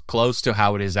that is as close to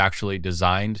how it is actually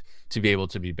designed to be able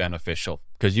to be beneficial.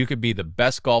 Because you could be the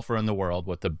best golfer in the world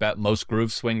with the most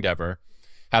groove swinged ever,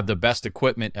 have the best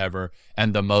equipment ever,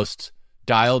 and the most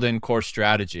dialed in course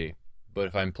strategy, but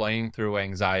if I'm playing through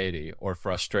anxiety or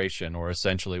frustration or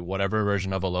essentially whatever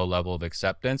version of a low level of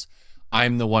acceptance,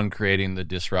 I'm the one creating the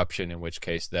disruption, in which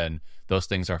case then those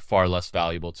things are far less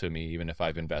valuable to me, even if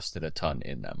I've invested a ton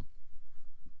in them.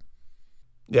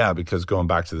 Yeah, because going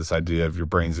back to this idea of your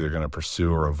brain's either going to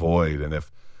pursue or avoid, and if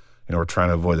we're trying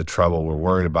to avoid the trouble we're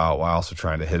worried about while also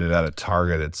trying to hit it at a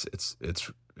target,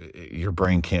 it's your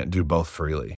brain can't do both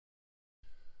freely.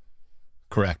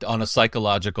 Correct, on a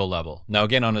psychological level. Now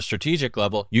again, on a strategic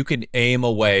level, you can aim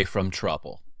away from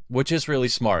trouble, which is really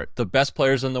smart. The best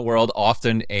players in the world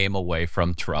often aim away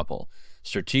from trouble.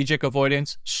 Strategic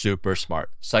avoidance, super smart.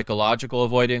 Psychological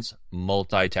avoidance,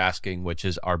 multitasking, which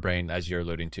is our brain, as you're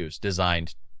alluding to, is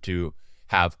designed to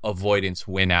have avoidance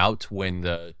win out when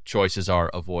the choices are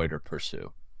avoid or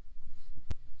pursue.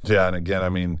 Yeah, and again, I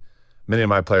mean, many of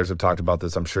my players have talked about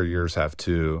this. I'm sure yours have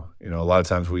too. A lot of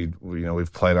times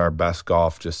we've played our best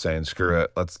golf just saying, screw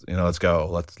it, let's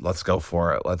go, let's go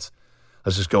for it, let's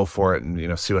just go for it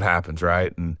and see what happens,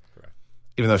 right? And correct.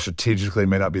 Even though strategically it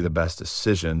may not be the best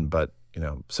decision, but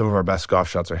some of our best golf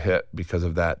shots are hit because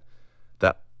of that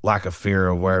lack of fear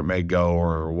of where it may go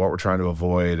or what we're trying to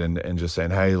avoid, and just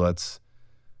saying, hey, let's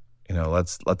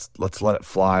let it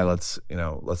fly, let's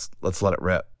let it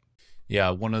rip. Yeah,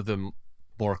 one of the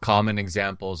more common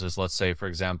examples is, let's say, for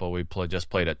example, we just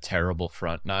played a terrible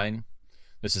front nine.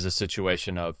 This is a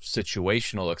situation of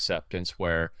situational acceptance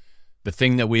where the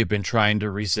thing that we've been trying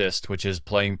to resist, which is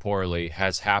playing poorly,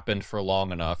 has happened for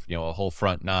long enough, a whole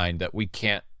front nine, that we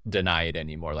can't deny it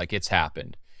anymore. Like, it's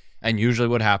happened. And usually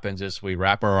what happens is we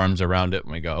wrap our arms around it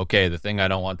and we go, okay, the thing I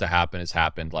don't want to happen has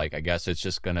happened. Like, I guess it's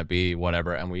just going to be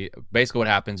whatever. And basically what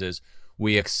happens is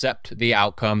we accept the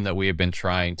outcome that we have been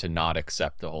trying to not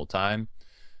accept the whole time.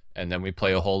 And then we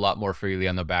play a whole lot more freely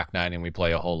on the back nine, and we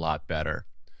play a whole lot better.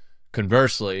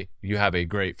 Conversely, you have a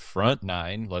great front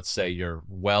nine. Let's say you're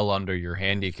well under your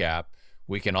handicap.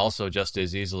 We can also just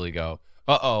as easily go,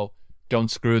 uh-oh, don't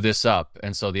screw this up.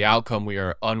 And so the outcome we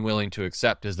are unwilling to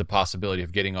accept is the possibility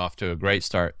of getting off to a great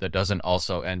start that doesn't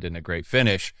also end in a great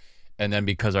finish. And then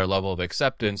because our level of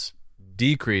acceptance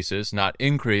decreases, not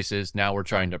increases, now we're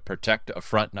trying to protect a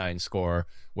front nine score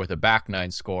with a back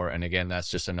nine score. And again, that's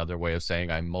just another way of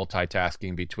saying I'm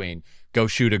multitasking between go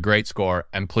shoot a great score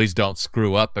and please don't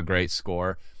screw up a great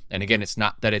score. And again, it's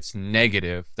not that it's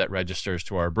negative that registers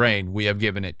to our brain. We have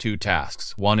given it two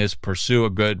tasks. One is pursue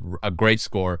a great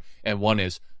score, and one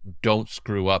is don't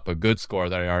screw up a good score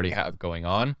that I already have going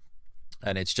on.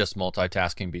 And it's just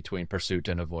multitasking between pursuit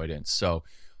and avoidance. So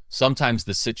sometimes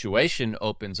the situation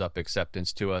opens up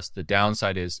acceptance to us. The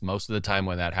downside is most of the time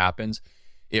when that happens,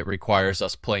 it requires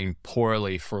us playing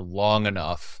poorly for long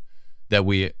enough that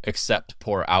we accept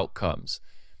poor outcomes.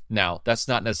 Now, that's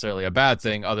not necessarily a bad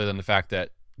thing, other than the fact that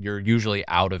you're usually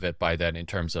out of it by then in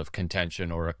terms of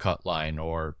contention or a cut line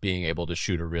or being able to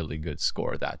shoot a really good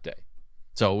score that day.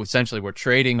 So essentially, we're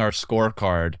trading our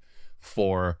scorecard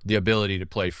for the ability to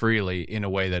play freely in a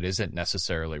way that isn't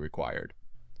necessarily required.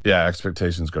 Yeah,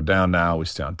 expectations go down now. We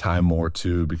stay on time more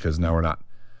too, because now we're not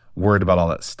worried about all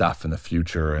that stuff in the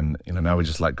future. And, now we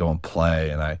just let go and play.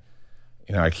 And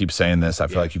I keep saying this, I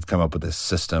feel like you've come up with this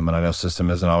system, and I know system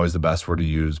isn't always the best word to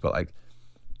use, but like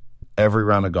every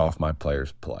round of golf my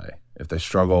players play, if they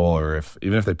struggle or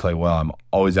even if they play well, I'm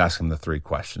always asking them the 3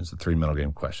 questions, the 3 middle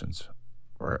game questions.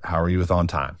 Or how are you with on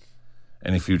time?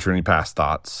 Any future, any past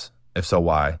thoughts? If so,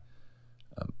 why?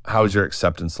 How's your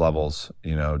acceptance levels?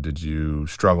 Did you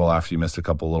struggle after you missed a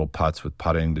couple little putts with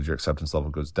putting? Did your acceptance level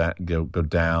go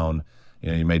down?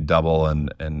 You made double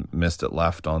and missed it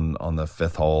left on the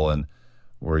 5th hole, and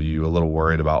were you a little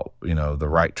worried about the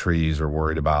right trees, or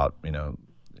worried about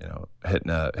hitting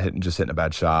a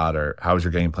bad shot? Or how was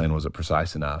your game plan? Was it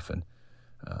precise enough? And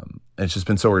it's just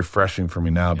been so refreshing for me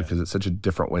now, because it's such a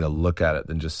different way to look at it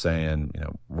than just saying,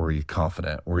 were you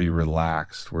confident? Were you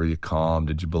relaxed? Were you calm?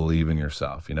 Did you believe in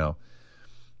yourself?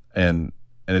 And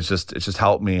it's just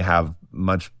helped me have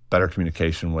much better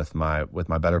communication with my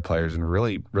better players, and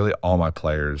really, really all my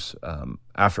players,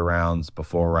 after rounds,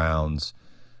 before rounds,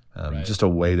 right. Just a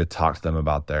way to talk to them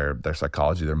about their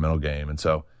psychology, their mental game. And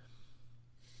so,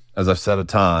 as I've said a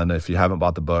ton, if you haven't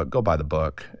bought the book, go buy the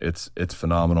book. It's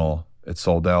phenomenal. It's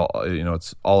sold out.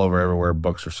 It's all over everywhere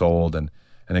books are sold. And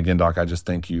again, Doc, I just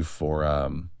thank you for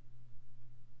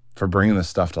bringing this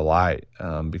stuff to light,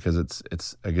 because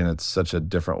it's such a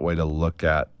different way to look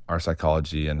at our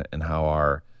psychology and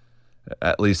how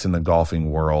at least in the golfing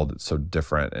world, it's so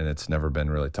different, and it's never been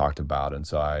really talked about. And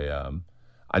so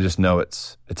I just know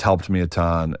it's helped me a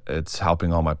ton. It's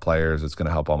helping all my players. It's going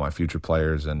to help all my future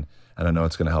players, and I know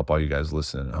it's going to help all you guys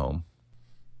listening at home.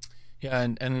 Yeah,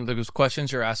 and those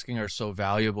questions you're asking are so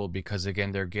valuable, because,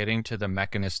 again, they're getting to the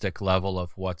mechanistic level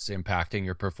of what's impacting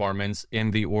your performance in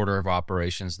the order of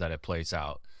operations that it plays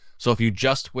out. So if you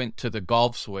just went to the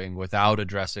golf swing without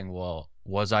addressing, well,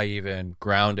 was I even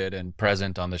grounded and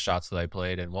present on the shots that I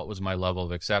played, and what was my level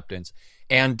of acceptance,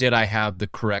 and did I have the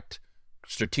correct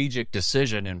strategic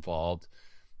decision involved,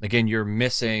 again, you're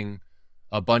missing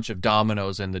a bunch of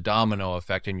dominoes in the domino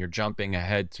effect, and you're jumping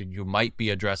ahead to, you might be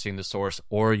addressing the source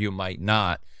or you might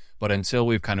not. But until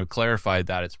we've kind of clarified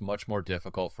that, it's much more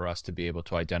difficult for us to be able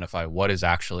to identify what is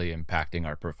actually impacting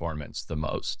our performance the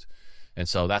most. And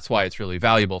so that's why it's really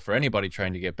valuable for anybody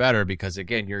trying to get better, because,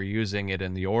 again, you're using it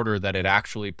in the order that it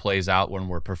actually plays out when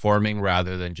we're performing,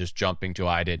 rather than just jumping to,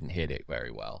 I didn't hit it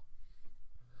very well.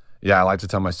 Yeah, I like to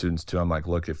tell my students too, I'm like,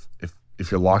 look, if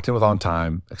you're locked in with on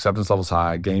time, acceptance level's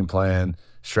high, game plan,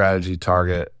 strategy,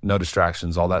 target, no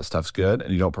distractions, all that stuff's good,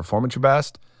 and you don't perform at your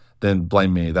best, then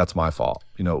blame me. That's my fault.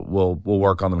 We'll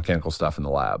work on the mechanical stuff in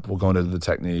the lab. We'll go into the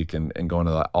technique and go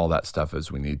into all that stuff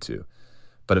as we need to.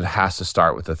 But it has to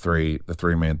start with the three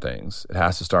main things. It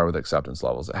has to start with acceptance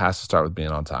levels. It has to start with being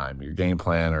on time. Your game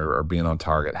plan or being on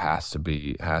target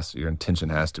your intention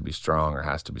has to be strong, or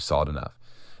has to be solid enough.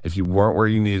 If you weren't where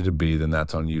you needed to be, then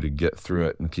that's on you to get through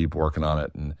it and keep working on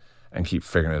it and keep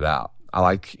figuring it out. I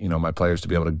like, my players to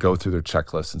be able to go through their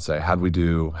checklist and say, how'd we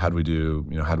do? How'd we do?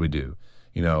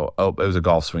 Oh, it was a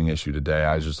golf swing issue today.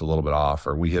 I was just a little bit off,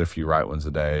 or we hit a few right ones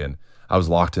today, and I was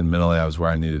locked in mentally. I was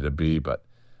where I needed to be, but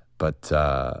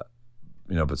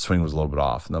swing was a little bit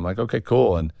off. And I'm like, okay,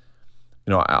 cool. And,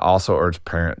 I also urge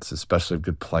parents, especially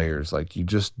good players, like, you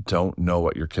just don't know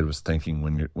what your kid was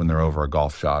thinking when they're over a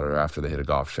golf shot or after they hit a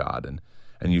golf shot. And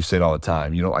you say it all the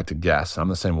time. You don't like to guess. I'm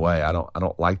the same way. I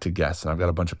don't like to guess. And I've got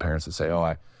a bunch of parents that say,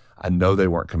 oh, I know they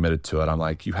weren't committed to it. I'm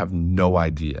like, you have no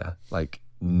idea,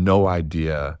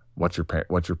 what your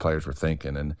players were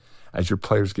thinking. And as your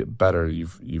players get better,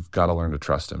 you've got to learn to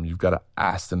trust them. You've got to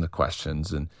ask them the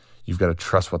questions, and you've got to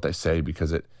trust what they say,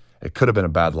 because it could have been a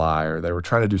bad lie, or they were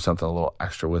trying to do something a little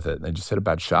extra with it and they just hit a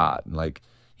bad shot. And like,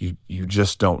 you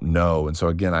just don't know. And so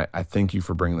again, I thank you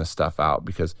for bringing this stuff out,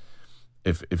 because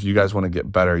if you guys want to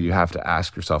get better, you have to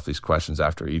ask yourself these questions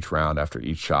after each round, after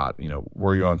each shot.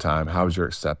 Were you on time? How was your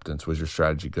acceptance? Was your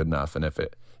strategy good enough? And if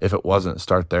it wasn't,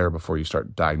 start there before you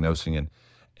start diagnosing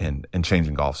and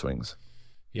changing golf swings.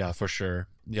 Yeah, for sure.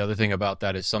 The other thing about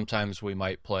that is sometimes we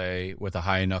might play with a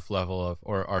high enough level of,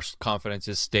 or our confidence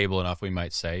is stable enough, we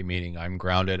might say, meaning I'm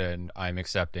grounded and I'm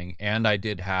accepting, and I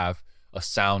did have a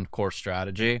sound core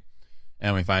strategy,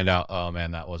 and we find out, oh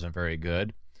man, that wasn't very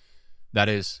good. That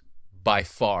is by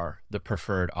far the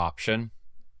preferred option.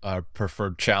 a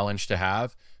preferred challenge to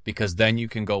have, because then you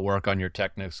can go work on your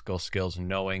technical skills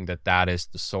knowing that that is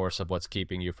the source of what's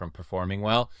keeping you from performing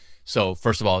well. So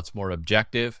first of all, it's more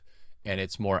objective and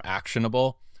it's more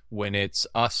actionable. When it's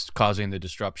us causing the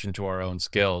disruption to our own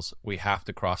skills, we have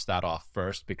to cross that off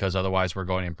first, because otherwise we're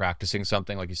going and practicing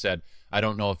something. Like you said, I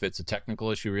don't know if it's a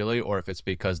technical issue really, or if it's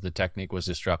because the technique was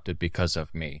disrupted because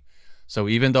of me. So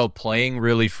even though playing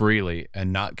really freely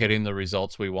and not getting the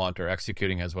results we want or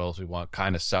executing as well as we want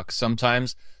kind of sucks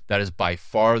sometimes, that is by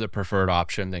far the preferred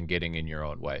option than getting in your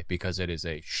own way, because it is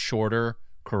a shorter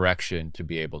correction to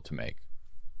be able to make.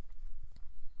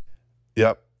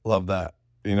 Yep. Love that.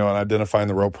 And identifying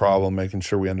the real problem, making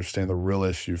sure we understand the real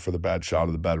issue for the bad shot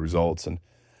or the bad results. And,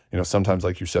 sometimes,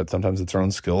 like you said, sometimes it's our own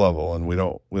skill level, and we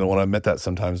don't want to admit that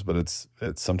sometimes, but it's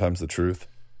sometimes the truth.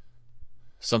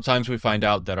 Sometimes we find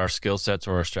out that our skill sets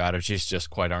or our strategies just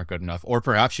quite aren't good enough. Or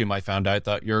perhaps you might find out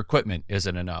that your equipment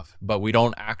isn't enough, but we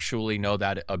don't actually know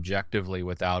that objectively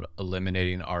without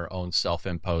eliminating our own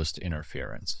self-imposed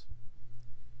interference.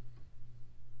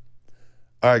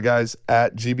 All right, guys,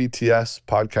 at GBTS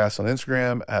podcast on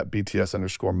Instagram, at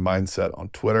BTS_mindset on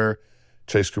Twitter,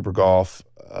 Chase Cooper Golf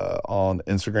on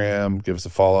Instagram. Give us a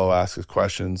follow, ask us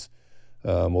questions.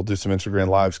 We'll do some Instagram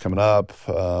lives coming up.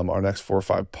 Our next 4 or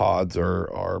 5 pods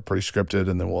are pretty scripted,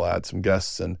 and then we'll add some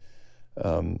guests and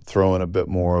throw in a bit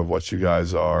more of what you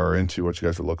guys are into, what you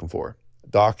guys are looking for.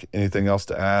 Doc, anything else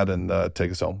to add and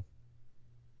take us home?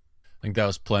 I think that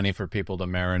was plenty for people to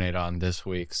marinate on this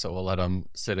week, so we'll let them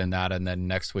sit in that, and then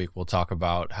next week we'll talk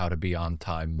about how to be on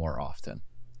time more often.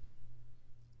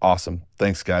 Awesome.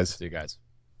 Thanks, guys. See you guys.